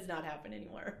that does not happen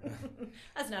anymore.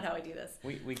 That's not how I do this.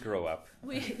 We grow up.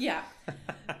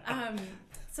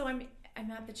 So I'm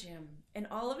at the gym, and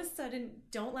all of a sudden,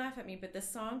 don't laugh at me, but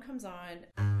this song comes on.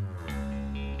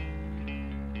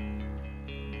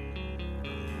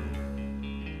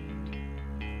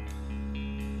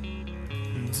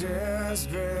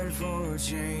 Desperate for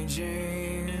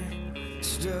changing,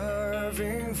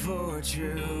 starving for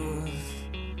truth.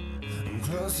 I'm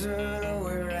closer to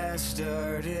where I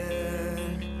started.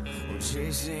 I'm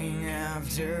chasing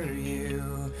after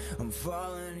you. I'm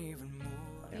falling even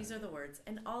more. These are the words,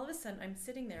 and all of a sudden I'm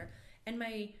sitting there, and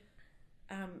my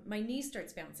knee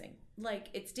starts bouncing, like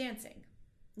it's dancing,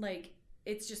 like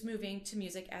it's just moving to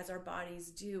music as our bodies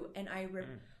do. And I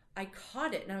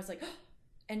caught it, and I was like.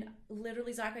 And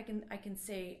literally, Zaak, I can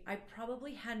say I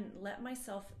probably hadn't let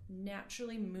myself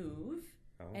naturally move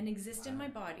and exist in my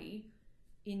body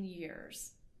in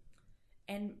years.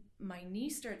 And my knee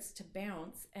starts to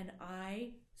bounce, and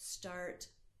I start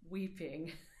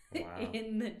weeping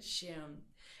in the gym.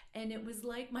 And it was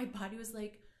like my body was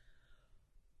like,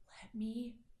 let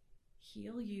me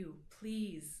heal you,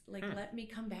 please. Like, let me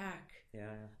come back.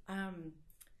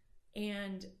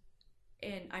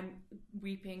 And I'm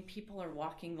weeping. People are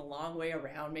walking the long way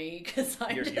around me because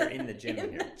you're in the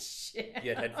gym.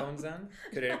 You had headphones on.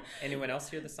 Could anyone else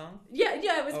hear the song? Yeah.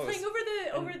 I was playing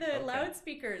over the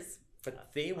loudspeakers. But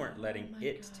they weren't letting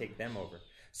it take them over.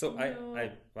 So no.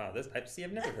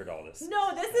 I've never heard all this. No,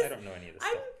 I don't know any of this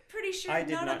stuff. I'm pretty sure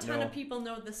not a ton of people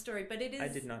know the story, but it is. I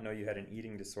did not know you had an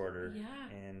eating disorder.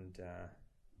 And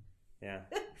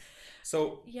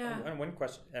So one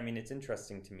question. I mean, it's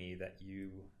interesting to me that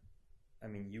you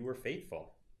were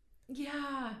faithful.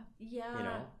 Yeah. You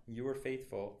know, you were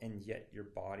faithful, and yet your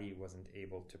body wasn't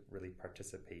able to really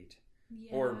participate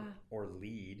or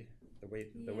lead. The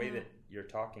way that you're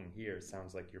talking here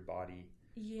sounds like your body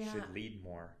should lead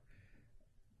more.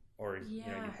 Or you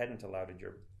hadn't allowed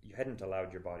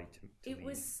your body to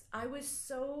lead. I was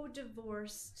so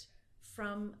divorced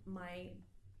from my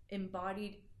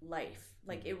embodied life.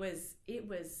 Like it was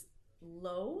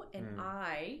low, and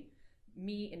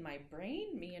me in my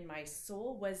brain, me in my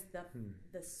soul was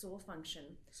the soul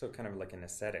function. So kind of like an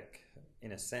ascetic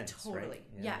in a sense, totally. Right?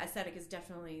 Yeah, ascetic is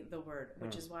definitely the word,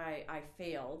 which is why I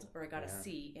failed, or I got a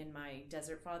C in my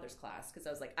Desert Fathers class, because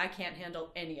I was like, I can't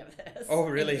handle any of this. Oh,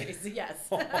 really? Anyways, yes.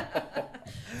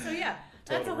 So yeah,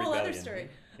 that's a whole other story.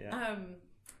 Yeah.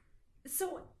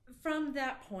 So from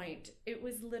that point, it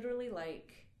was literally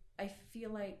like, I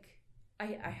feel like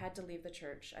I had to leave the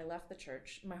church. I left the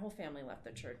church. My whole family left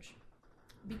the church.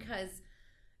 Because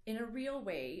in a real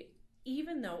way,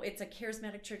 even though it's a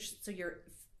charismatic church, so you're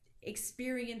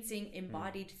experiencing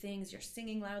embodied things, you're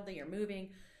singing loudly, you're moving,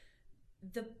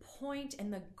 the point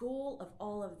and the goal of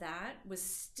all of that was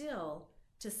still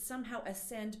to somehow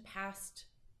ascend past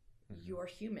your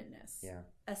humanness,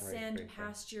 ascend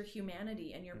past your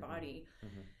humanity and your body.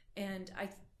 And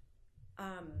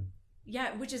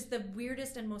which is the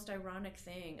weirdest and most ironic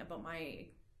thing about my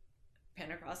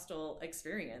Pentecostal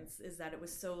experience, is that it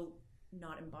was so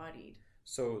not embodied.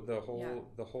 So the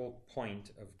whole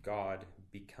point of God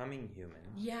becoming human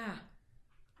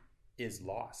is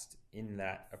lost in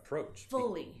that approach.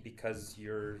 Fully. Because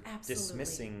you're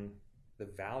dismissing the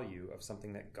value of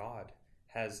something that God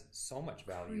has so much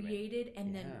value created in.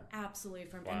 And then absolutely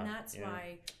affirmed. Wow. And that's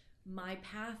why my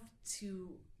path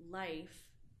to life,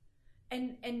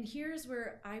 and here's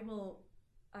where I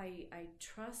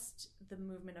trust the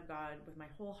movement of God with my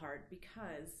whole heart,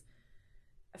 because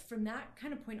from that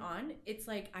kind of point on, it's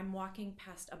like I'm walking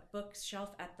past a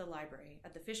bookshelf at the library,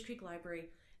 at the Fish Creek Library,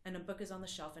 and a book is on the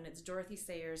shelf, and it's Dorothy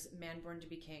Sayers' Man Born to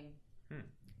Be King.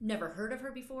 Never heard of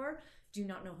her before, do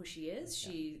not know who she is.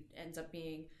 She ends up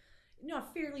being, a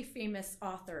fairly famous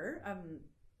author,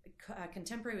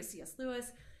 contemporary with C.S.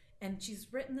 Lewis, and she's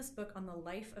written this book on the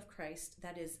life of Christ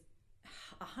that is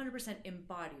 100%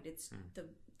 embodied. It's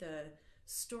the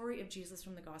story of Jesus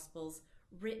from the Gospels,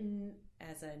 written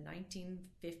as a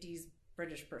 1950s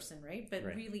British person, right? But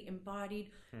really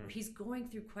embodied, where he's going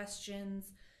through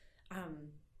questions.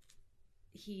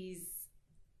 He's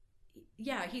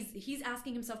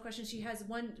asking himself questions. She has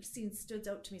one scene stood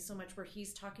out to me so much where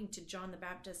he's talking to John the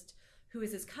Baptist, who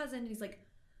is his cousin, and he's like,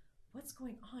 what's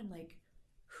going on? Like,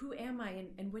 who am I?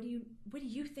 And what do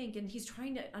you think? And he's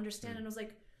trying to understand. And I was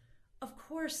like, of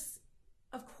course,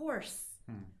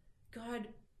 God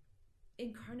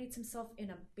incarnates himself in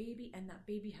a baby, and that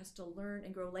baby has to learn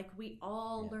and grow like we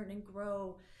all learn and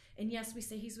grow. And yes, we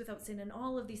say he's without sin and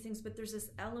all of these things, but there's this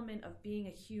element of being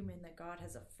a human that God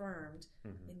has affirmed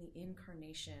in the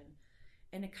incarnation.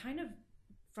 And it kind of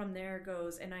from there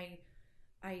goes, and I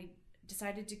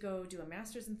decided to go do a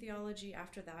master's in theology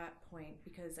after that point,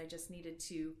 because I just needed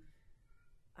to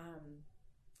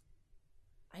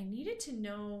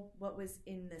know what was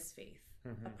in this faith.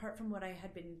 Apart from what I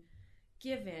had been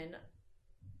given,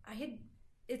 I've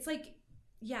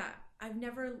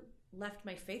never left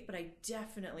my faith, but I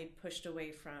definitely pushed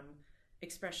away from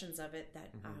expressions of it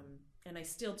that, and I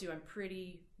still do. I'm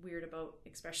pretty weird about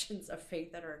expressions of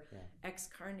faith that are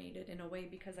excarnated in a way,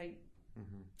 because I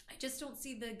just don't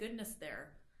see the goodness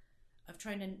there of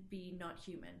trying to be not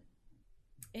human.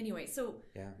 Anyway, so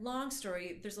long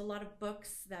story, there's a lot of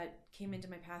books that came into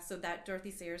my path. So that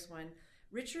Dorothy Sayers one,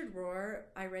 Richard Rohr,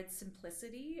 I read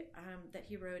Simplicity, that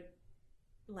he wrote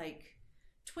like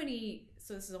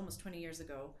so this is almost 20 years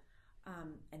ago.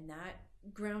 And that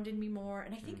grounded me more.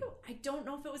 And I think, I don't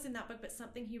know if it was in that book, but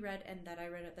something he read and that I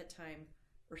read at that time,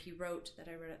 or he wrote that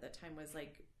I read at that time, was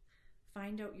like,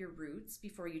 find out your roots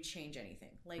before you change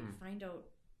anything. Like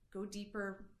go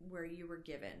deeper where you were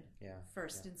given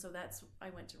first. And so I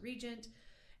went to Regent.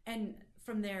 And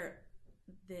from there,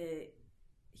 the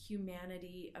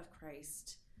humanity of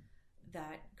Christ,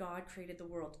 that God created the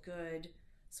world good.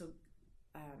 So,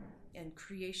 and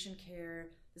creation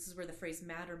care. This is where the phrase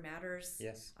matter matters.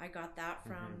 Yes. I got that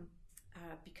from,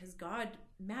 because God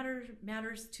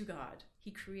matters to God.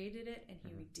 He created it and he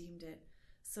redeemed it.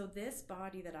 So this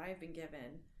body that I've been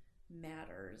given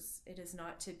matters. It is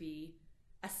not to be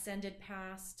ascended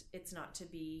past. It's not to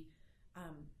be,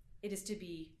 it is to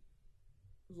be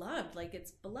loved like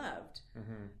it's beloved.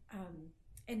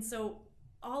 And so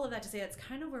all of that to say, that's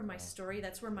kind of where my story,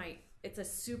 that's where it's a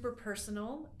super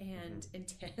personal and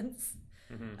intense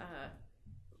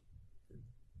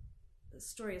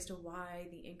story as to why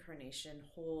the incarnation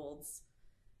holds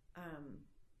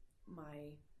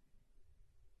my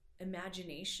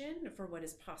imagination for what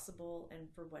is possible and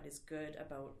for what is good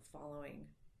about following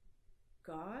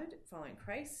God, following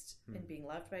Christ, and being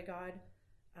loved by God.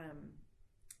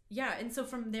 And so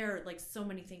from there, like, so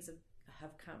many things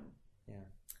have come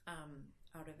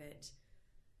out of it.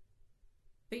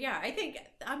 But I think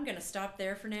I'm going to stop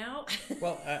there for now.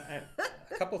 Well, a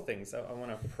couple things I want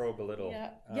to probe a little.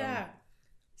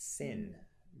 Sin,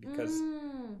 because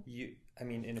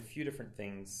in a few different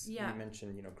things, you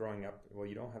mentioned, growing up, well,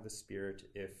 you don't have the Spirit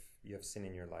if you have sin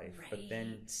in your life, but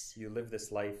then you live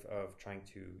this life of trying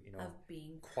to, of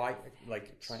being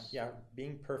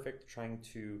being perfect, trying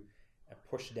to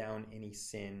push down any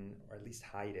sin, or at least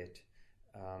hide it,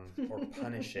 or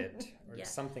punish it, or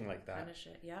something like that. Punish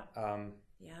it,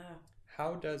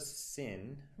 How does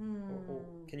sin,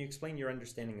 can you explain your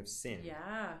understanding of sin?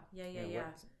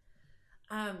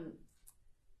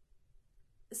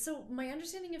 So my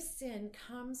understanding of sin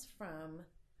comes from,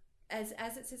 as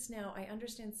it sits now, I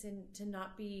understand sin to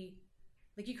not be,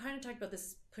 like, you kind of talked about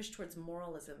this push towards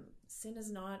moralism. Sin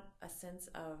is not a sense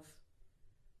of,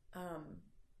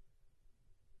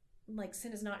 like,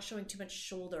 sin is not showing too much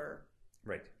shoulder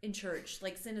in church.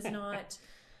 Like, sin is not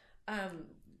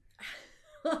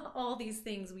all these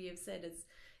things we have said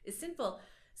is sinful.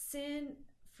 Sin,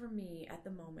 for me, at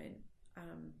the moment,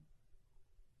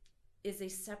 is a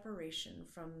separation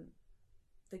from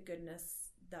the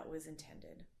goodness that was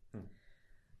intended.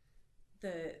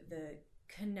 the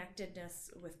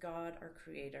connectedness with God, our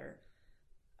Creator,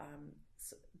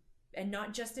 and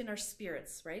not just in our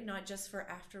spirits, right? Not just for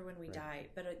after when we die,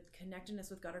 but a connectedness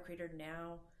with God, our Creator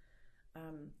now,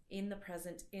 in the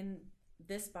present, in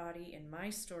this body, in my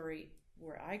story,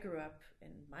 where I grew up,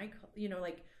 in my,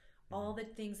 all the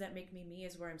things that make me me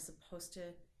is where I'm supposed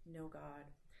to know God.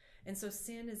 And so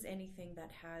sin is anything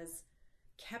that has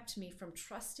kept me from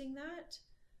trusting that.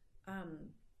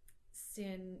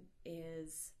 Sin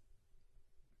is,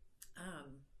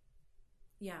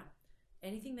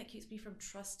 anything that keeps me from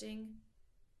trusting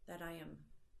that I am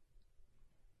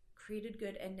created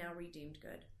good and now redeemed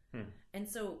good. And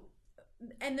so,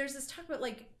 and there's this talk about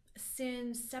like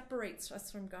sin separates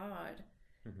us from God.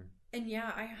 And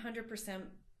yeah, I 100%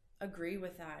 agree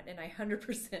with that. And I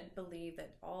 100% believe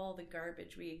that all the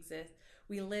garbage we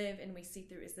live and we see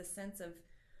through is the sense of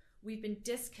we've been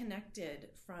disconnected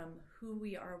from who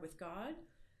we are with God,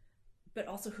 but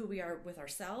also who we are with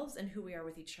ourselves and who we are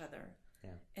with each other.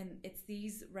 Yeah. And it's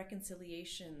these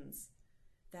reconciliations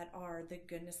that are the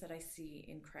goodness that I see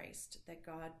in Christ, that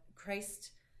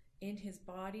Christ in his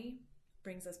body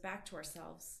brings us back to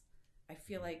ourselves. I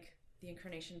feel like the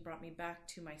Incarnation brought me back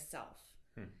to myself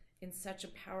in such a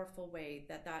powerful way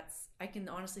I can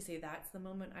honestly say that's the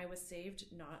moment I was saved,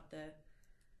 not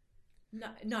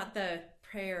the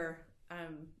prayer,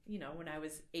 when I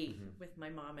was 8 with my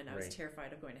mom and I was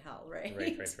terrified of going to hell, right?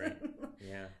 Right.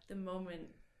 Yeah. The moment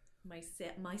my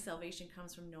salvation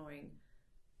comes from knowing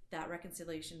that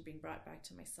reconciliation being brought back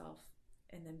to myself,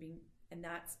 and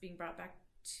that's being brought back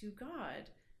to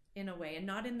God in a way, and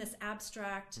not in this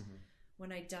abstract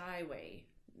when I die way,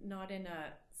 not in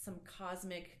some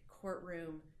cosmic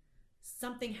courtroom,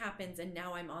 something happens and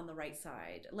now I'm on the right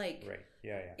side. Like, right.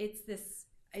 Yeah. It's this,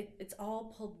 it's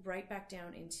all pulled right back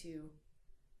down into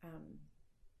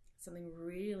something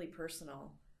really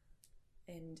personal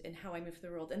and how I move through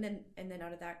the world. And then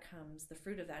out of that comes, the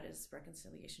fruit of that is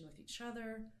reconciliation with each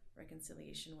other,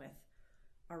 reconciliation with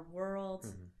our world.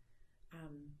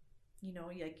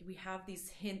 Like we have these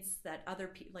hints that other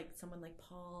people, like someone like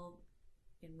Paul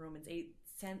in Romans 8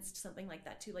 sensed something like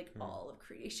that too, like all of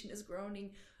creation is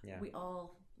groaning. Yeah. We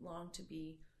all long to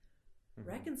be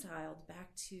reconciled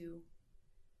back to,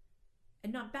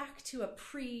 and not back to a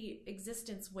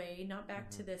pre-existence way, not back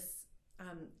to this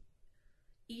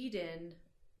Eden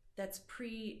that's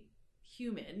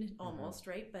pre-human almost,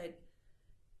 right? But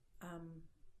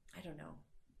I don't know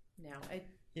now.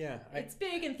 It's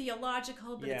big and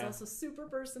theological, but it's also super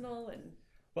personal. And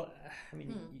well, I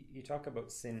mean, you talk about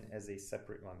sin as a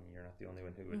separate. Well, I mean, you're not the only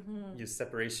one who would use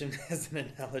separation as an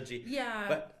analogy. Yeah.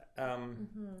 But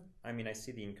I mean, I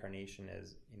see the Incarnation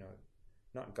as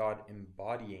not God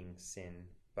embodying sin,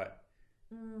 but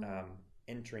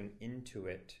entering into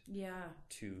it. Yeah.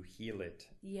 To heal it.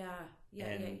 Yeah.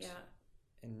 And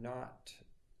not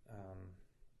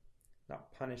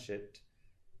punish it.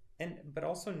 But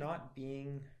also not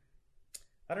being,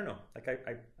 I don't know, like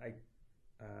I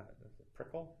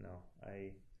prickle? No,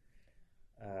 I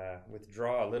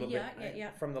withdraw a little bit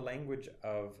from the language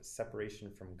of separation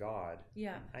from God.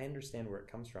 Yeah. I understand where it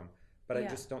comes from, but I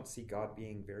just don't see God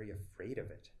being very afraid of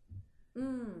it.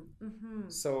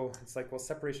 So it's like, well,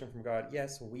 separation from God,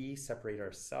 yes, we separate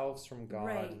ourselves from God.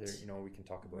 Right. There, we can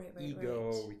talk about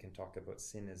ego, we can talk about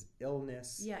sin as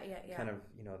illness. Kind of,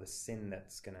 the sin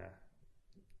that's gonna,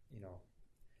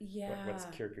 what's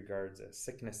Kierkegaard's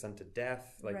sickness unto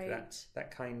death, like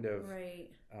that kind of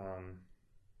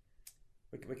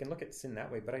we can look at sin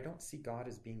that way, but I don't see God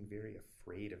as being very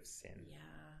afraid of sin.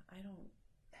 I don't.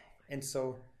 And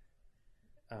so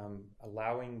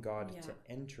allowing God to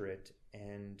enter it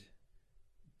and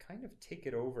kind of take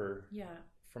it over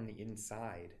from the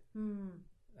inside,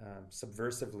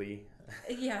 subversively,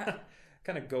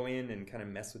 kind of go in and kind of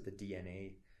mess with the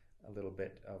DNA a little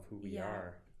bit of who we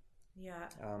are.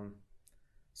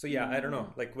 So I don't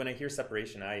know, like when I hear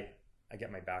separation, I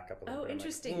get my back up a little bit.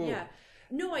 Interesting. Like,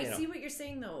 no, I see what you're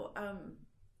saying though.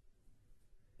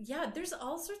 There's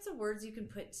all sorts of words you can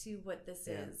put to what this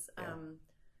is.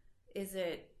 Is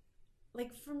it,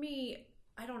 like, for me,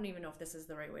 I don't even know if this is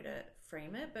the right way to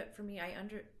frame it, but for me,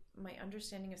 my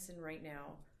understanding of sin right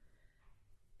now,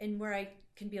 and where I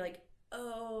can be like,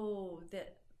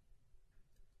 that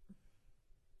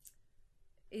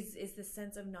is the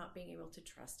sense of not being able to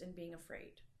trust and being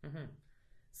afraid.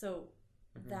 So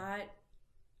that,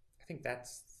 I think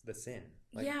that's the sin.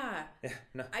 Like,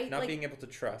 not like, being able to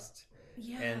trust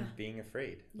and being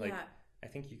afraid. Like, I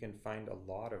think you can find a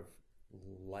lot of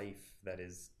life that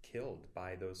is killed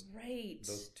by those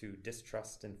two,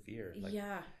 distrust and fear. Like,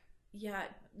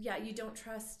 you don't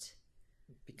trust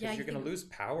Because you're going to lose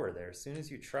power there. As soon as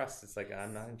you trust, it's like,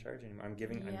 I'm not in charge anymore. I'm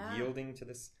yielding to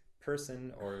this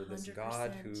person or this 100%.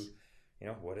 God who,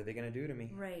 what are they going to do to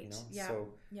me? Right.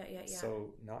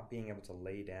 So not being able to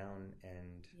lay down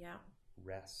and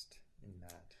rest in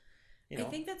that. I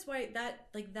think that's why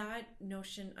that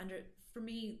notion for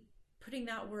me, putting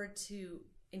that word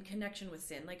in connection with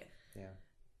sin,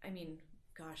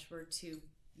 we're two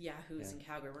yahoos in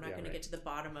Calgary. We're not going to get to the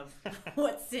bottom of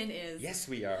what sin is. Yes,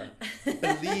 we are.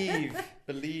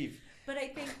 Believe. But I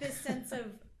think this sense of,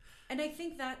 and I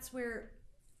think that's where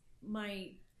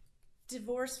my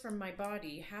divorce from my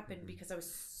body happened, because I was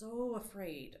so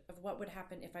afraid of what would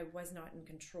happen if I was not in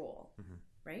control.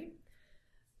 Right?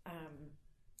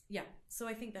 So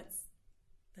I think that's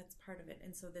part of it.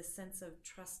 And so this sense of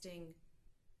trusting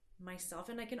myself,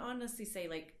 and I can honestly say,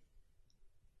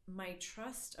 my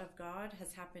trust of God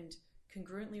has happened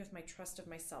congruently with my trust of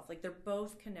myself. They're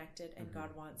both connected, and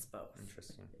God wants both.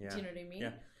 Interesting. Yeah. Do you know what I mean?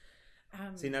 Yeah.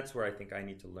 See, and that's where I think I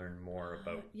need to learn more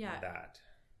about that.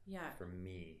 Yeah. For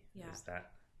me, is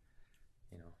that,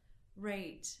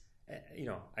 Right.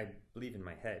 I believe in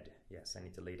my head. Yes, I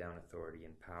need to lay down authority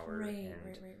and power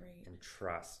and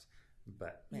trust.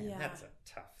 But man, that's a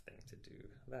tough thing to do.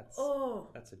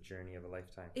 That's a journey of a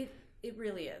lifetime. It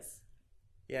really is.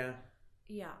 Yeah.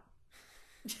 Yeah.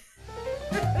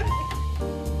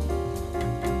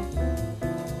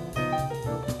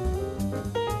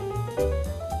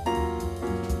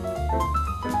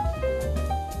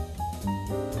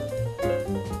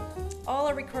 All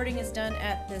our recording is done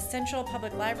at the Central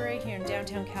Public Library here in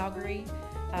downtown Calgary,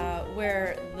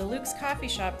 where the Luke's Coffee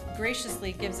Shop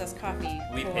graciously gives us coffee.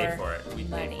 We pay for it. We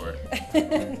money.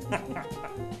 Pay for it.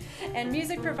 And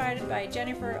music provided by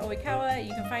Jennifer Oikawa.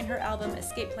 You can find her album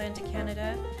Escape Plan to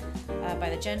Canada by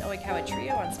the Jen Oikawa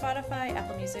Trio on Spotify,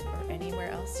 Apple Music, or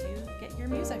anywhere else you get your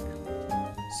music.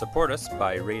 Support us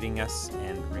by rating us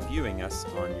and reviewing us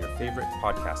on your favorite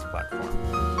podcast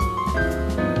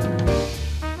platform.